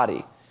earthly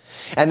body.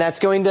 And that's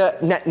going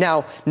to,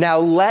 now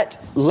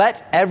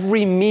let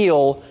every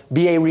meal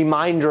be a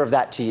reminder of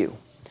that to you.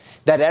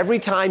 That every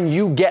time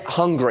you get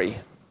hungry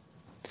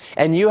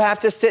and you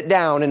have to sit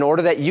down in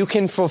order that you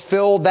can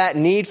fulfill that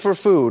need for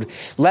food,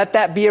 let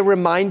that be a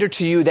reminder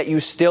to you that you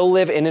still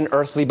live in an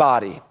earthly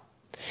body.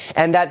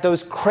 And that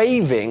those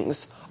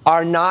cravings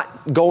are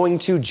not going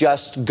to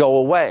just go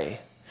away.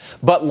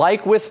 But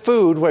like with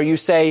food, where you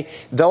say,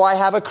 though I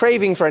have a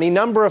craving for any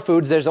number of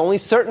foods, there's only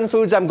certain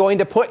foods I'm going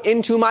to put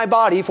into my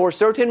body for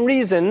certain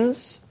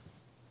reasons.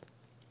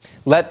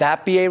 Let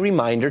that be a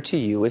reminder to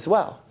you as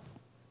well.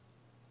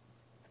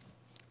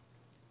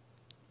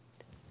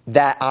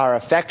 That our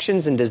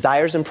affections and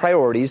desires and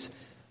priorities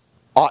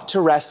ought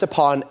to rest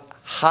upon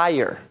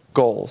higher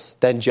goals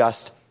than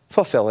just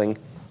fulfilling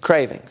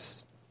cravings.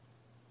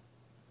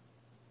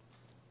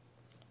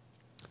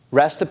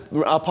 Rest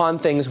upon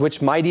things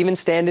which might even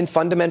stand in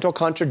fundamental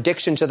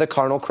contradiction to the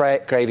carnal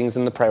cravings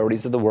and the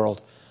priorities of the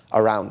world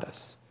around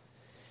us.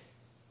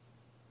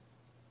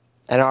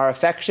 And our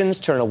affections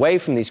turn away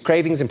from these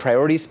cravings and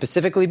priorities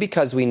specifically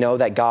because we know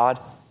that God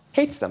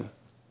hates them.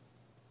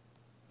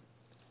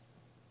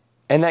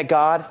 And that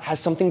God has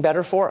something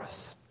better for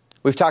us.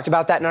 We've talked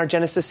about that in our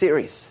Genesis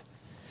series.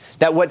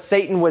 That what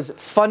Satan was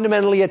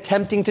fundamentally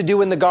attempting to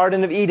do in the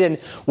Garden of Eden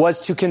was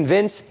to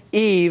convince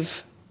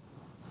Eve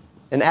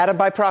and Adam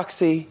by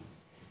proxy,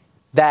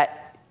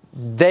 that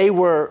they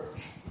were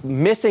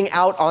missing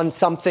out on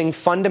something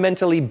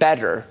fundamentally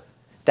better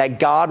that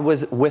God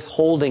was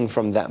withholding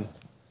from them.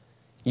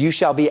 You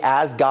shall be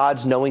as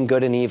gods, knowing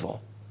good and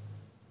evil.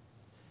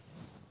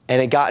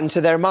 And it got into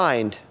their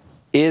mind,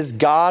 is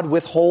God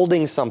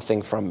withholding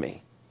something from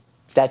me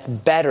that's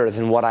better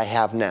than what I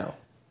have now?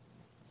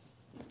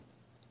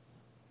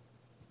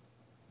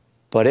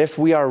 But if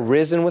we are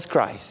risen with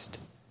Christ,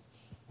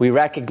 we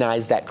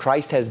recognize that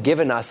Christ has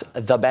given us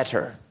the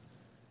better.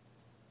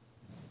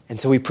 And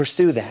so we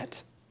pursue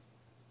that.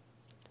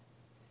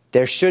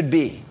 There should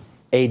be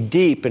a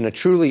deep and a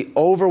truly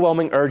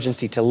overwhelming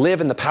urgency to live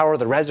in the power of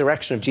the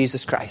resurrection of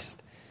Jesus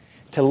Christ.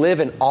 To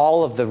live in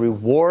all of the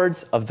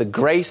rewards of the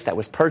grace that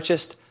was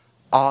purchased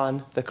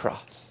on the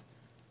cross.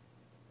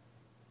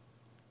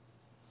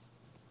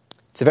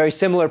 It's a very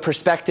similar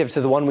perspective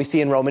to the one we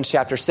see in Romans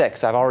chapter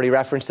 6. I've already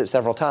referenced it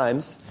several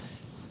times.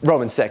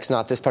 Romans 6,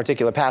 not this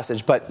particular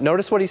passage, but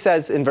notice what he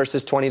says in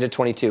verses 20 to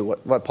 22,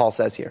 what Paul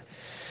says here.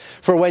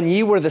 For when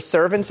ye were the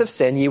servants of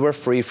sin, ye were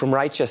free from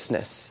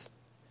righteousness.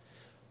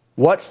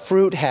 What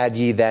fruit had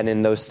ye then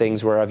in those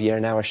things whereof ye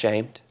are now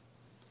ashamed?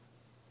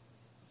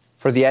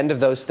 For the end of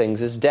those things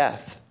is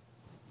death.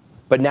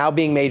 But now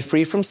being made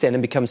free from sin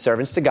and become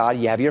servants to God,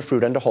 ye have your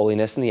fruit unto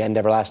holiness and the end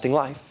everlasting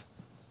life.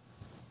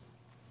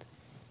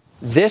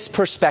 This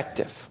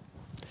perspective,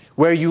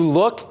 where you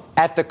look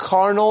at the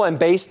carnal and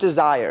base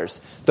desires,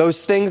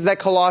 those things that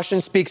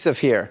Colossians speaks of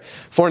here,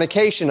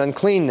 fornication,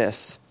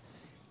 uncleanness,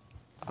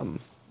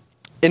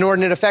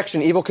 inordinate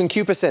affection, evil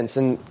concupiscence,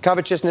 and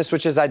covetousness,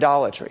 which is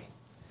idolatry.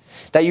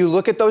 That you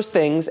look at those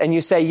things and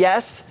you say,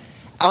 yes,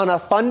 on a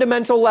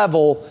fundamental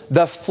level,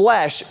 the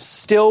flesh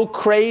still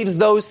craves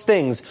those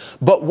things.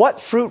 But what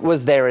fruit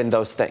was there in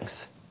those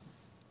things?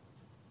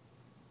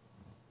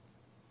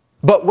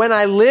 But when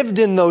I lived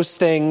in those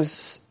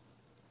things,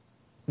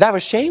 that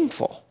was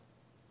shameful.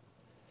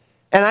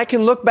 And I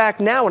can look back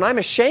now and I'm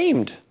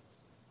ashamed.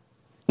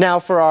 Now,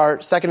 for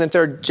our second and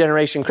third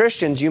generation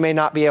Christians, you may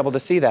not be able to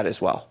see that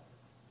as well.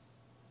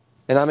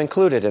 And I'm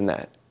included in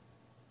that.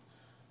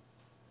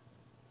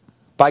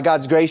 By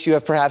God's grace, you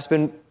have perhaps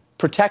been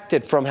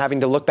protected from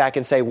having to look back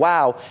and say,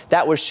 wow,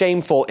 that was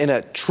shameful in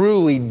a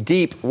truly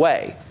deep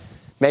way.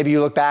 Maybe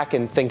you look back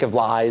and think of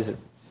lies,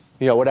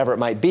 whatever it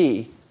might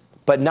be,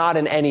 but not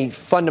in any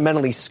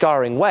fundamentally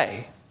scarring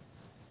way.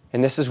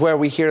 And this is where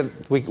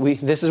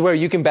this is where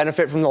you can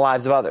benefit from the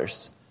lives of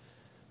others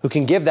who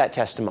can give that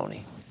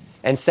testimony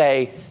and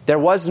say, there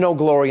was no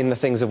glory in the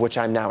things of which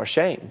I'm now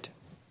ashamed.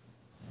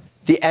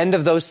 The end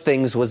of those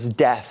things was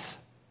death.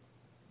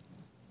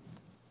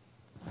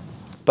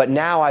 But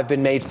now I've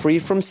been made free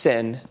from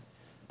sin.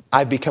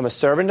 I've become a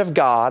servant of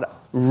God,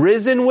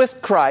 risen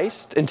with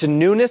Christ into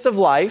newness of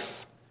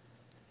life.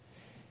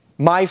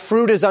 My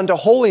fruit is unto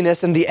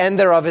holiness, and the end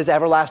thereof is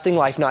everlasting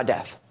life, not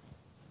death.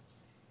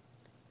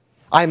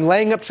 I'm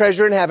laying up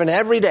treasure in heaven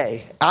every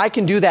day. I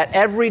can do that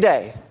every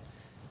day.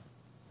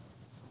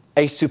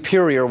 A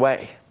superior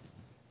way,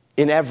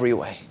 in every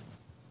way.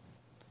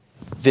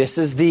 This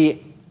is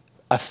the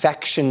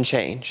affection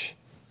change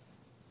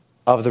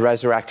of the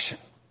resurrection.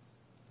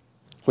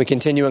 We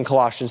continue in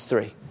Colossians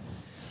 3.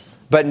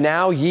 But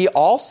now ye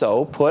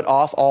also put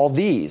off all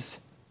these: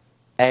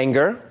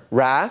 anger,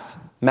 wrath,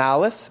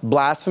 malice,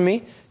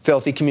 blasphemy,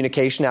 filthy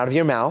communication out of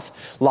your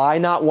mouth. Lie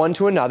not one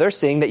to another,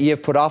 seeing that ye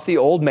have put off the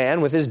old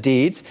man with his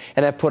deeds,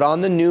 and have put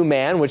on the new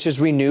man, which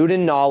is renewed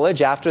in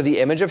knowledge after the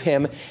image of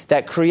him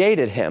that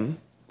created him,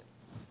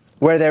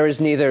 where there is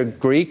neither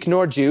Greek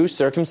nor Jew,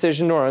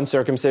 circumcision nor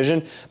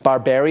uncircumcision,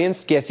 barbarian,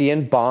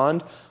 Scythian,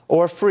 bond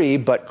or free,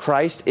 but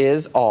Christ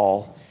is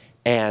all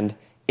and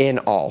in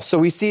all. So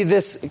we see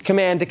this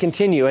command to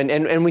continue,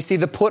 and we see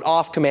the put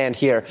off command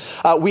here.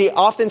 We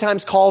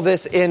oftentimes call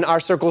this in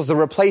our circles the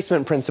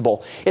replacement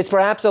principle. It's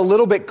perhaps a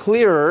little bit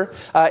clearer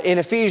in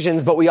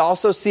Ephesians, but we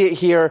also see it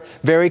here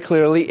very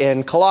clearly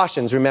in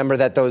Colossians. Remember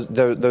that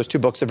those two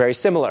books are very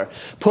similar.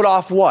 Put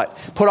off what?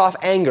 Put off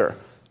anger,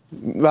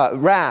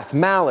 wrath,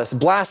 malice,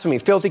 blasphemy,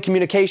 filthy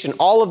communication,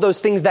 all of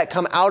those things that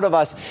come out of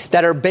us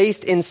that are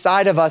based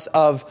inside of us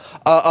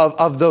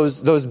of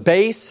those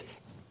base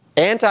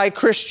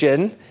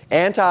anti-Christian,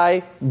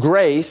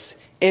 anti-grace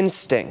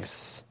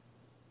instincts.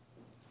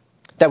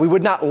 That we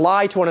would not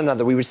lie to one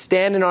another. We would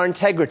stand in our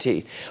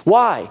integrity.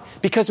 Why?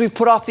 Because we've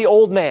put off the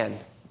old man.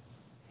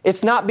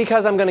 It's not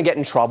because I'm going to get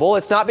in trouble.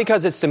 It's not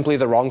because it's simply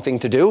the wrong thing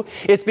to do.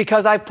 It's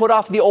because I've put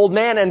off the old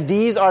man, and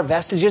these are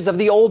vestiges of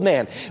the old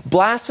man.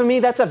 Blasphemy,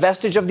 that's a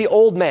vestige of the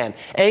old man.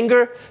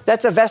 Anger,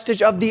 that's a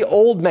vestige of the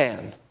old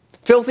man.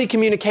 Filthy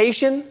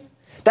communication,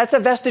 that's a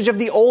vestige of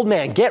the old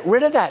man. Get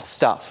rid of that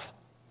stuff.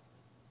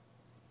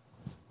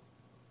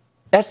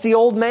 That's the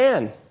old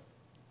man.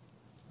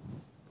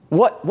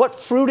 What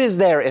fruit is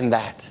there in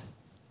that?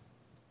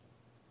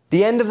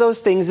 The end of those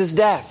things is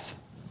death.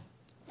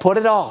 Put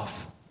it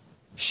off.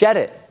 Shed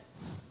it.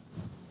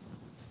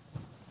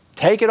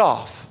 Take it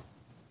off.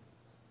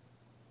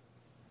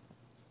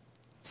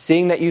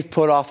 Seeing that you've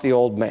put off the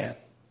old man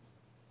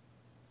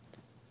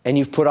and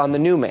you've put on the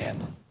new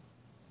man,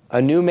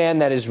 a new man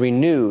that is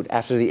renewed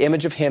after the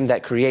image of him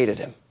that created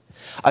him.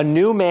 A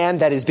new man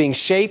that is being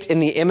shaped in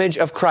the image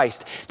of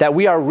Christ, that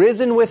we are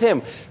risen with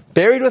him,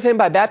 buried with him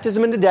by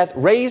baptism into death,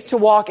 raised to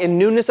walk in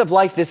newness of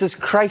life. This is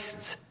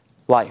Christ's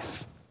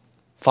life.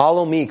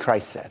 Follow me,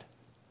 Christ said.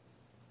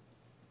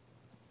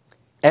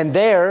 And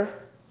there,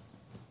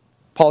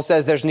 Paul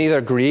says there's neither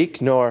Greek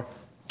nor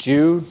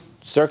Jew,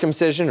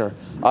 circumcision or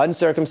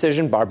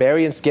uncircumcision,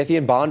 barbarian,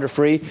 Scythian, bond or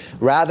free.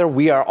 Rather,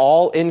 we are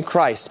all in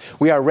Christ.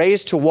 We are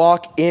raised to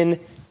walk in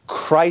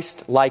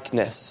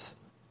Christ-likeness.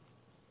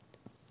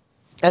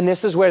 And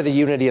this is where the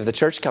unity of the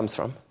church comes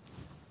from.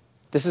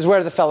 This is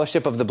where the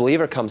fellowship of the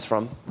believer comes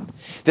from.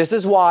 This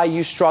is why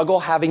you struggle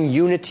having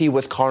unity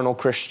with carnal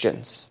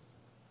Christians.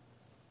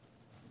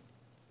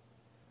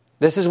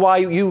 This is why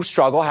you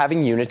struggle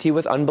having unity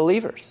with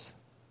unbelievers.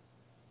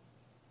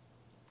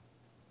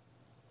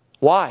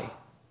 Why?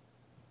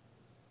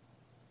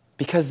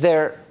 Because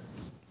they're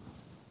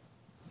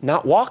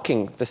not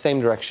walking the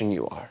same direction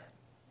you are.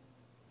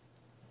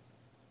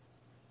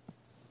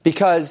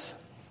 Because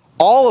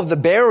all of the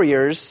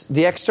barriers,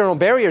 the external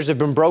barriers have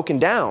been broken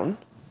down.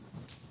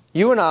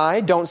 You and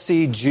I don't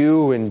see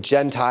Jew and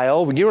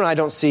Gentile. You and I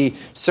don't see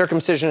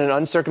circumcision and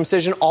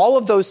uncircumcision. All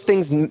of those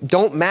things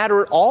don't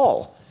matter at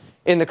all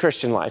in the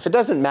Christian life. It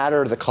doesn't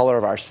matter the color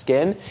of our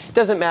skin. It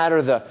doesn't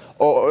matter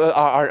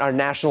our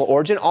national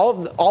origin.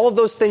 All of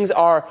those things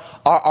are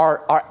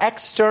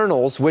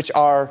externals, which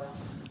are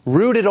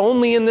rooted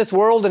only in this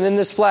world and in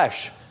this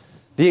flesh.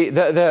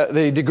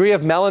 The degree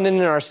of melanin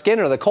in our skin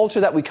or the culture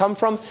that we come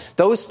from,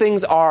 those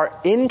things are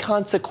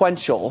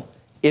inconsequential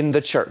in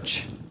the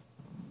church.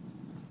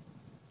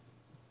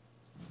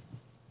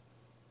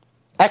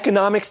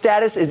 Economic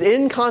status is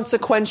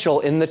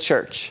inconsequential in the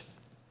church.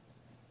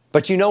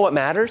 But you know what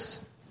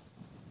matters?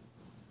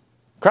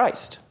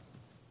 Christ,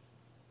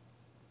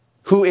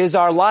 who is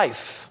our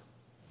life.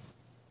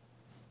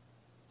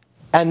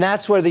 And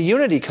that's where the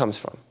unity comes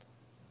from.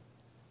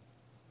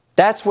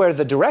 That's where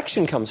the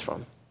direction comes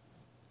from.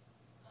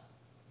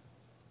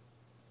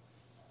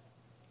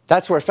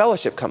 That's where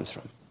fellowship comes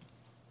from.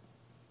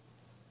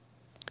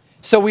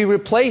 So we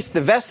replace the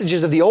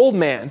vestiges of the old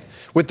man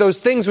with those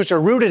things which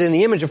are rooted in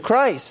the image of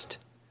Christ.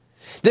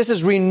 This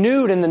is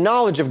renewed in the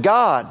knowledge of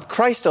God.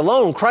 Christ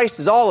alone. Christ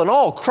is all in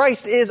all.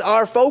 Christ is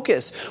our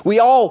focus. We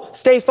all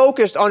stay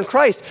focused on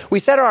Christ. We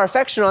set our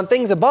affection on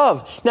things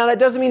above. Now that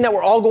doesn't mean that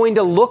we're all going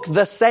to look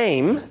the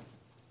same,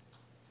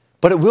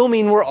 but it will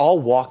mean we're all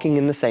walking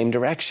in the same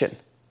direction.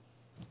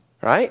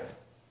 Right?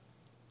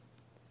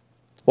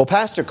 Well,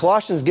 Pastor,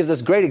 Colossians gives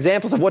us great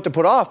examples of what to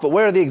put off, but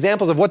where are the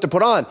examples of what to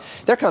put on?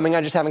 They're coming,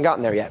 I just haven't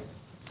gotten there yet.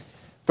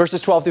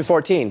 Verses 12 through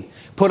 14.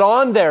 Put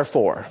on,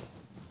 therefore,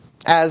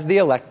 as the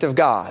elect of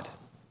God,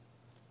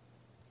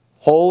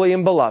 holy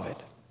and beloved.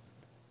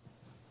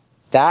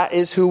 That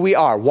is who we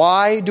are.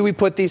 Why do we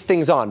put these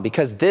things on?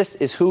 Because this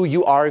is who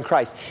you are in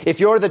Christ. If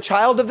you're the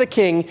child of the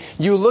King,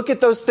 you look at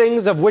those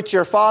things of which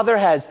your father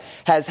has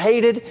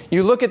hated.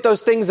 You look at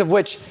those things of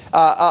which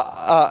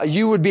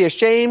you would be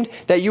ashamed,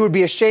 that you would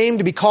be ashamed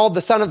to be called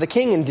the son of the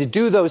King and to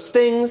do those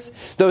things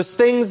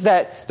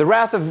that the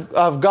wrath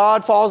of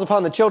God falls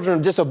upon the children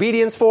of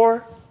disobedience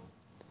for.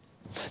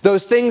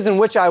 Those things in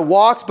which I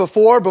walked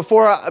before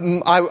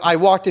I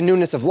walked in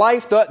newness of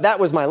life. That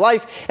was my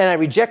life. And I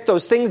reject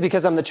those things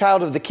because I'm the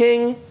child of the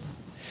King.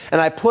 And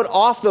I put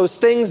off those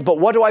things. But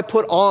what do I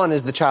put on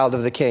as the child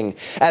of the King?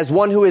 As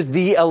one who is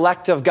the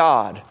elect of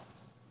God.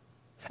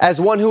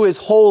 As one who is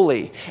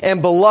holy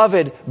and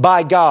beloved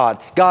by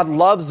God. God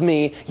loves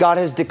me. God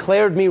has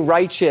declared me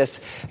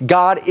righteous.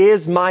 God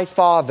is my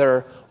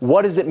Father.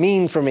 What does it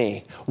mean for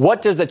me?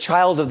 What does a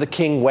child of the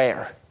King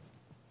wear?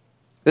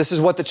 This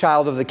is what the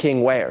child of the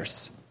King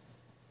wears.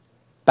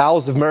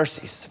 Bowels of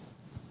mercies,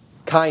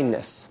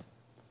 kindness,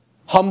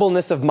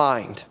 humbleness of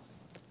mind,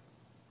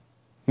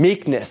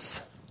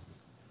 meekness,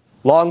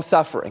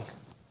 long-suffering,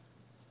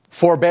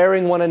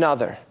 forbearing one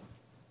another,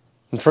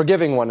 and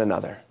forgiving one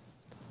another.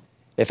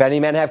 If any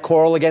man have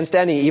quarrel against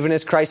any, even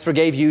as Christ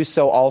forgave you,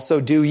 so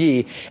also do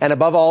ye. And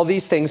above all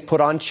these things,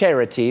 put on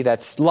charity,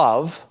 that's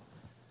love.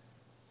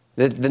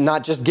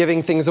 Not just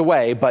giving things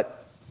away,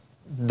 but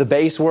the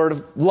base word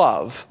of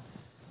love,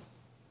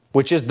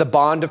 which is the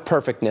bond of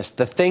perfectness,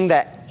 the thing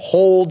that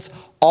holds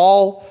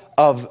all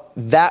of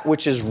that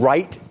which is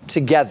right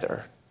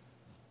together.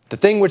 The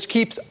thing which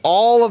keeps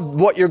all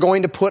of what you're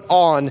going to put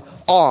on.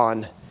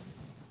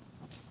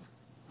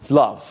 It's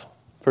love.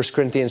 1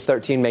 Corinthians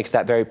 13 makes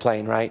that very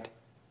plain, right?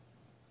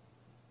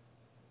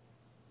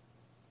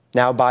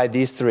 Now by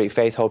these three,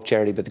 faith, hope,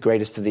 charity, but the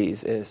greatest of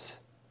these is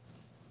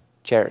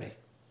charity.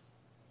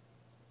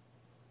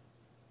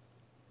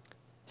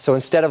 So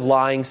instead of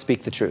lying,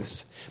 speak the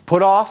truth.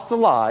 Put off the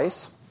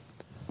lies,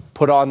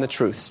 put on the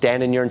truth.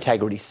 Stand in your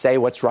integrity. Say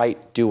what's right,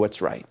 do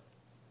what's right.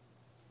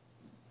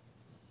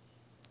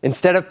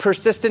 Instead of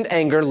persistent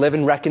anger, live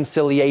in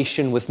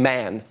reconciliation with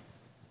man.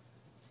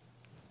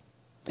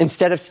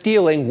 Instead of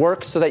stealing,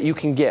 work so that you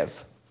can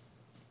give.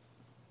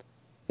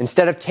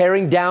 Instead of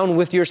tearing down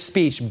with your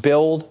speech,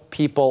 build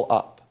people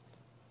up.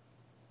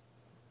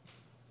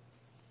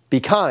 Be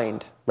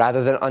kind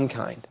rather than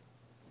unkind.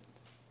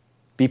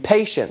 Be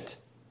patient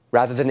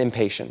rather than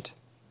impatient.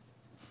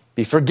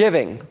 Be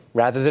forgiving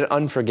rather than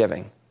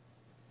unforgiving.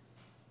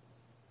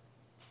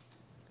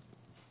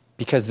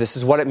 Because this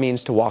is what it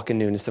means to walk in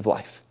newness of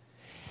life.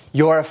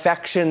 Your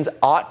affections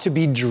ought to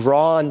be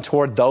drawn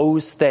toward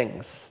those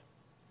things.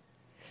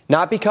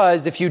 Not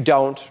because if you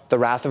don't, the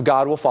wrath of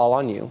God will fall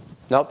on you.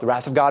 Nope, the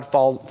wrath of God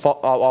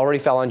already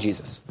fell on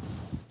Jesus.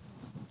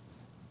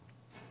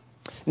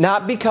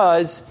 Not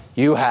because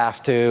you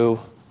have to,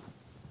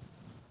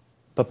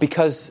 but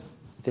because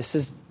this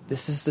is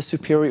the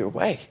superior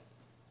way.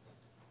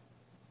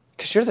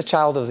 Because you're the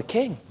child of the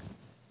King.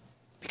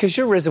 Because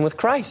you're risen with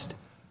Christ.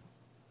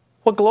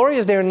 What glory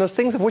is there in those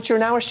things of which you're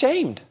now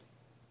ashamed?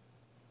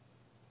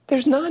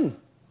 There's none.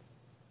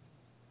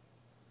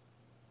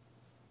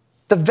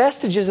 The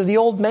vestiges of the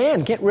old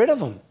man, get rid of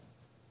them.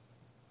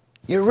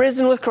 You're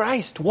risen with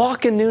Christ.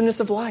 Walk in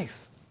newness of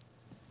life.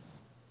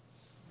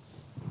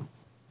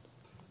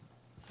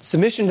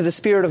 Submission to the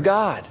Spirit of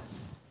God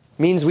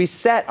means we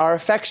set our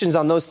affections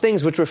on those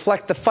things which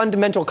reflect the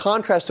fundamental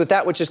contrast with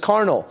that which is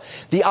carnal.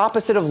 The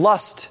opposite of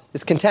lust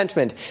is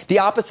contentment. The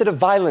opposite of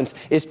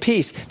violence is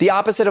peace. The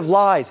opposite of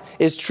lies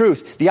is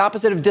truth. The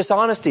opposite of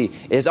dishonesty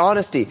is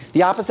honesty.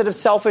 The opposite of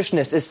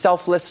selfishness is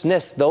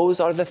selflessness. Those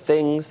are the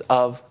things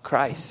of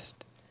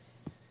Christ.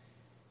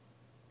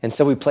 And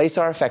so we place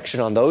our affection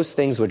on those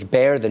things which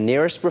bear the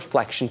nearest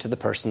reflection to the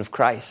person of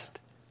Christ.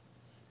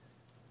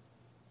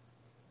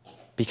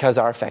 Because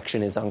our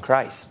affection is on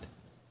Christ,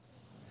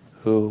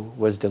 who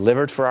was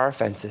delivered for our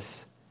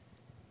offenses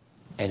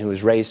and who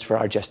was raised for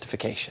our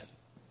justification.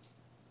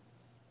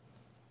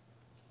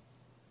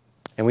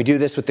 And we do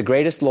this with the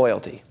greatest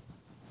loyalty,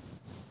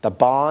 the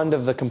bond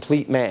of the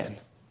complete man,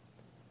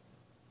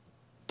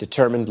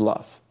 determined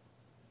love.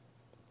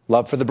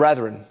 Love for the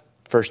brethren,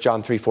 1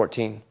 John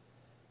 3:14.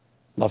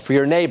 Love for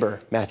your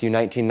neighbor, Matthew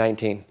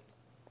 19:19.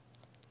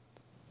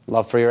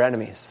 Love for your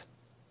enemies,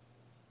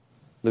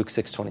 Luke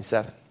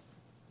 6:27.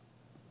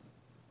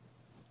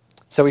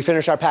 So we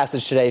finish our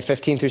passage today,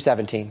 15 through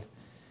 17.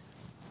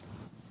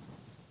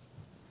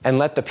 And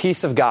let the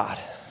peace of God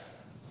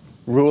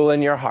rule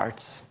in your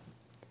hearts,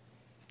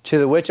 to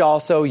the which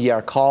also ye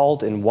are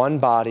called in one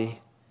body,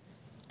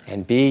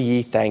 and be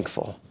ye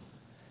thankful.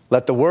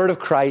 Let the word of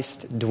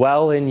Christ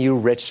dwell in you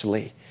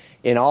richly,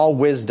 in all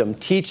wisdom,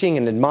 teaching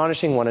and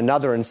admonishing one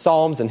another in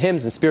psalms and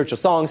hymns and spiritual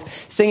songs,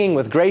 singing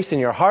with grace in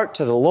your heart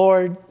to the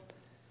Lord.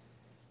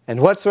 And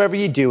whatsoever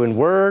ye do in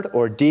word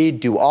or deed,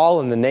 do all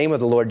in the name of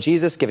the Lord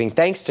Jesus, giving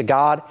thanks to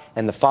God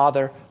and the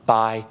Father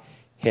by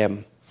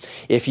him.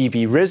 If ye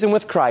be risen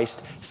with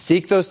Christ,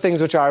 seek those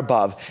things which are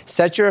above.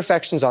 Set your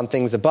affections on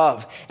things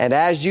above. And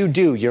as you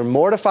do, you're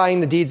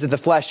mortifying the deeds of the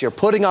flesh. You're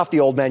putting off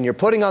the old man. You're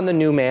putting on the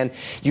new man.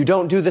 You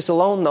don't do this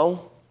alone,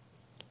 though.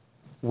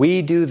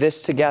 We do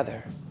this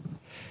together.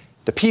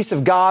 The peace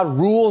of God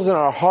rules in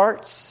our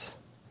hearts.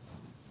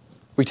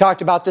 We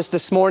talked about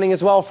this morning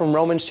as well from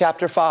Romans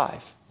chapter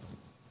 5,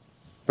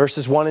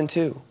 verses 1 and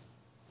 2.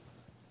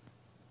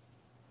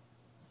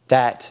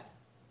 That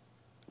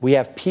we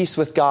have peace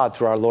with God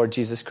through our Lord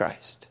Jesus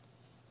Christ.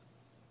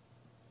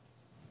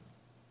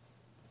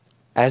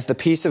 As the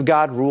peace of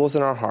God rules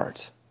in our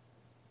heart,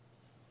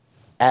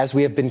 as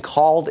we have been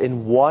called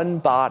in one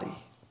body,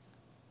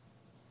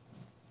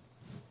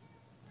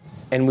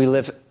 and we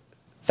live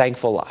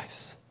thankful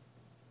lives.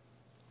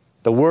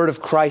 The word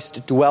of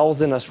Christ dwells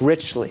in us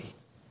richly,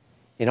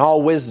 in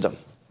all wisdom.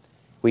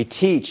 We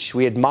teach,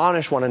 we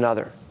admonish one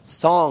another,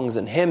 songs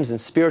and hymns and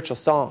spiritual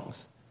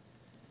songs.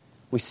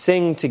 We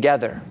sing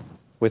together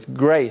with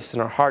grace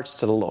in our hearts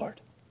to the Lord.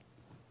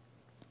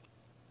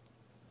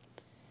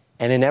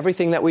 And in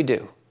everything that we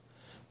do,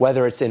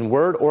 whether it's in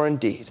word or in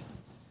deed,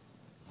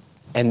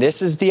 and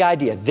this is the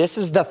idea, this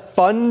is the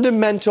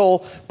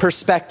fundamental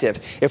perspective.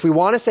 If we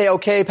want to say,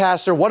 okay,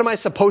 Pastor, what am I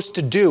supposed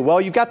to do?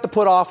 Well, you've got the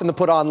put off and the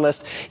put on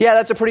list. Yeah,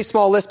 that's a pretty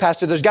small list,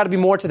 Pastor. There's got to be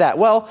more to that.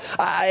 Well,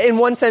 in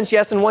one sense,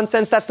 yes. In one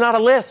sense, that's not a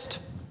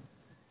list.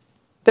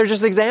 They're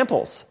just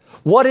examples.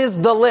 What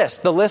is the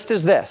list? The list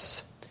is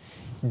this.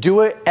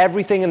 Do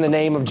everything in the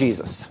name of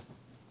Jesus.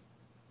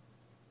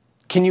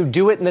 Can you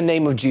do it in the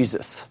name of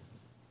Jesus?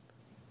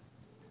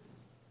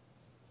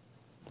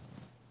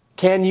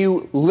 Can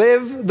you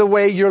live the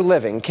way you're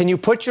living? Can you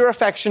put your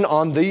affection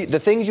on the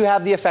things you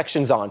have the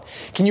affections on?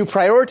 Can you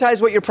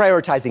prioritize what you're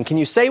prioritizing? Can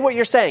you say what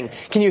you're saying?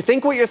 Can you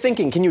think what you're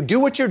thinking? Can you do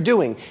what you're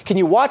doing? Can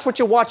you watch what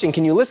you're watching?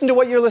 Can you listen to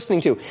what you're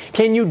listening to?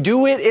 Can you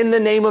do it in the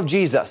name of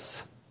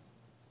Jesus?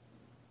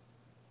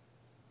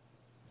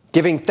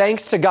 Giving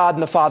thanks to God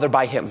and the Father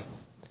by him.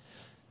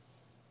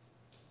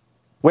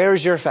 Where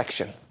is your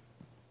affection?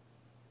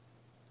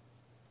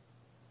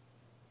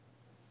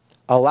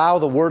 Allow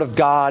the word of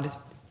God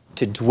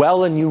to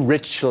dwell in you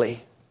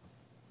richly.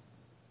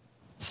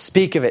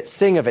 Speak of it,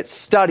 sing of it,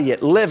 study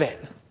it, live it.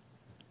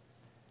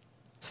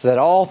 So that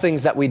all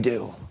things that we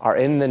do are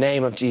in the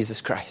name of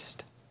Jesus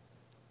Christ.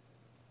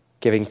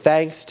 Giving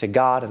thanks to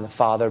God and the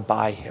Father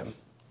by him.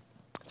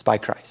 It's by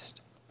Christ.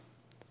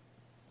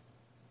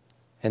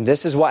 And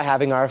this is what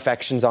having our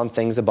affections on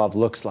things above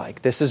looks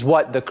like. This is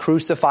what the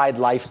crucified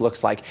life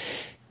looks like.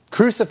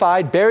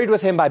 Crucified, buried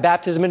with him by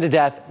baptism into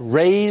death,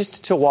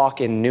 raised to walk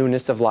in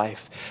newness of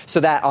life. So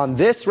that on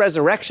this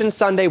Resurrection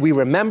Sunday, we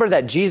remember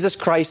that Jesus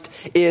Christ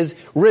is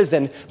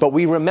risen, but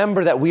we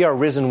remember that we are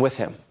risen with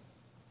him.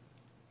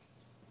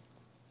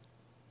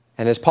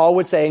 And as Paul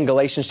would say in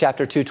Galatians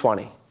chapter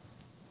 2:20,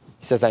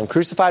 he says, I am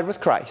crucified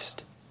with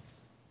Christ.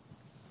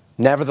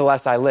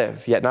 Nevertheless I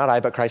live, yet not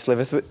I, but Christ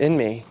liveth in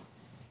me.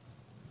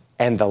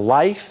 And the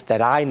life that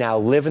I now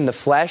live in the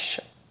flesh,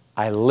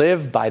 I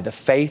live by the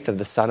faith of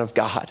the Son of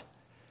God,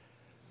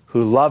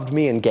 who loved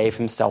me and gave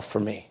himself for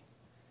me.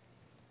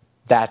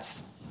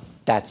 That's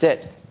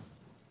it.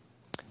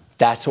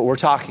 That's what we're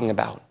talking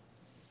about.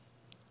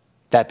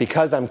 That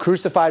because I'm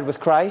crucified with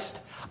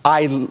Christ,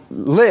 I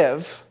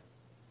live,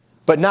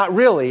 but not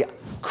really.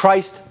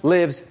 Christ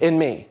lives in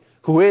me,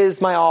 who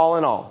is my all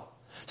in all.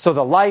 So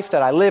the life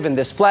that I live in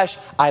this flesh,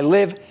 I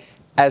live,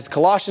 as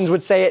Colossians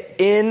would say it,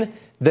 in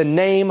the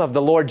name of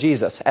the Lord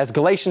Jesus. As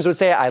Galatians would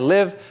say, I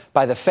live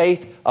by the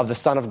faith of the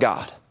Son of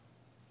God.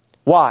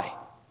 Why?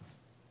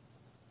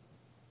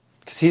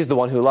 Because he's the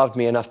one who loved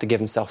me enough to give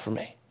himself for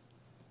me.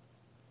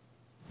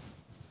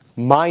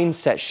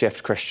 Mindset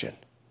shift, Christian.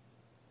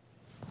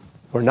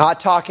 We're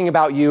not talking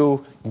about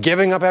you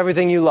giving up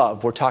everything you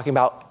love. We're talking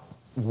about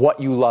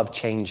what you love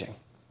changing.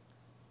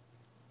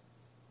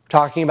 We're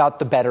talking about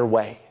the better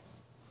way.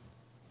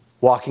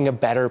 Walking a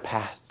better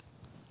path.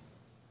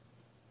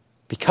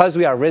 Because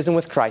we are risen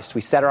with Christ,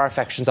 we set our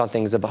affections on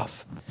things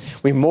above.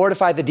 We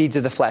mortify the deeds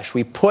of the flesh.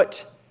 We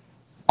put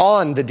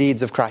on the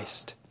deeds of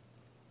Christ.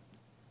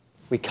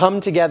 We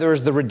come together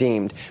as the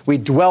redeemed. We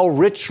dwell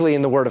richly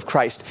in the word of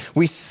Christ.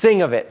 We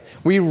sing of it.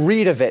 We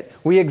read of it.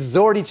 We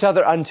exhort each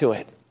other unto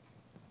it.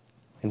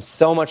 And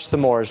so much the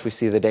more as we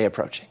see the day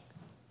approaching.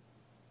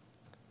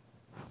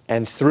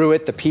 And through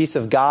it, the peace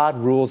of God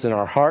rules in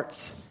our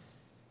hearts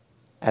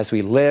as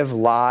we live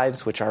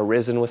lives which are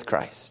risen with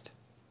Christ.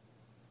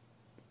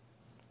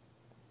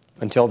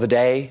 Until the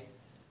day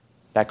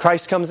that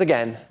Christ comes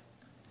again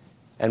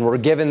and we're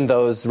given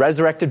those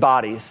resurrected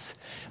bodies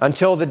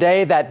until the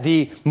day that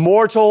the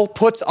mortal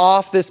puts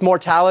off this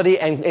mortality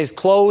and is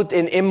clothed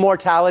in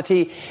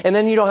immortality, and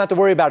then you don't have to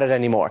worry about it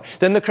anymore.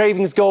 Then the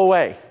cravings go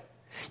away.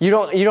 You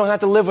don't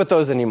have to live with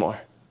those anymore.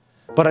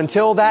 But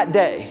until that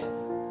day,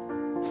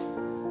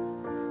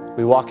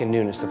 we walk in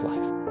newness of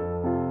life.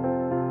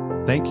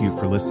 Thank you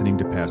for listening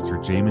to Pastor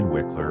Jamin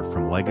Wickler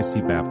from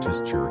Legacy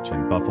Baptist Church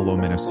in Buffalo,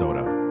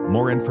 Minnesota.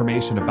 More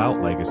information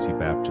about Legacy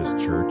Baptist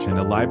Church and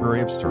a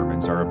library of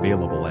sermons are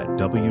available at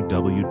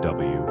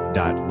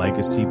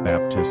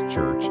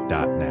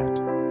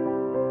www.legacybaptistchurch.net.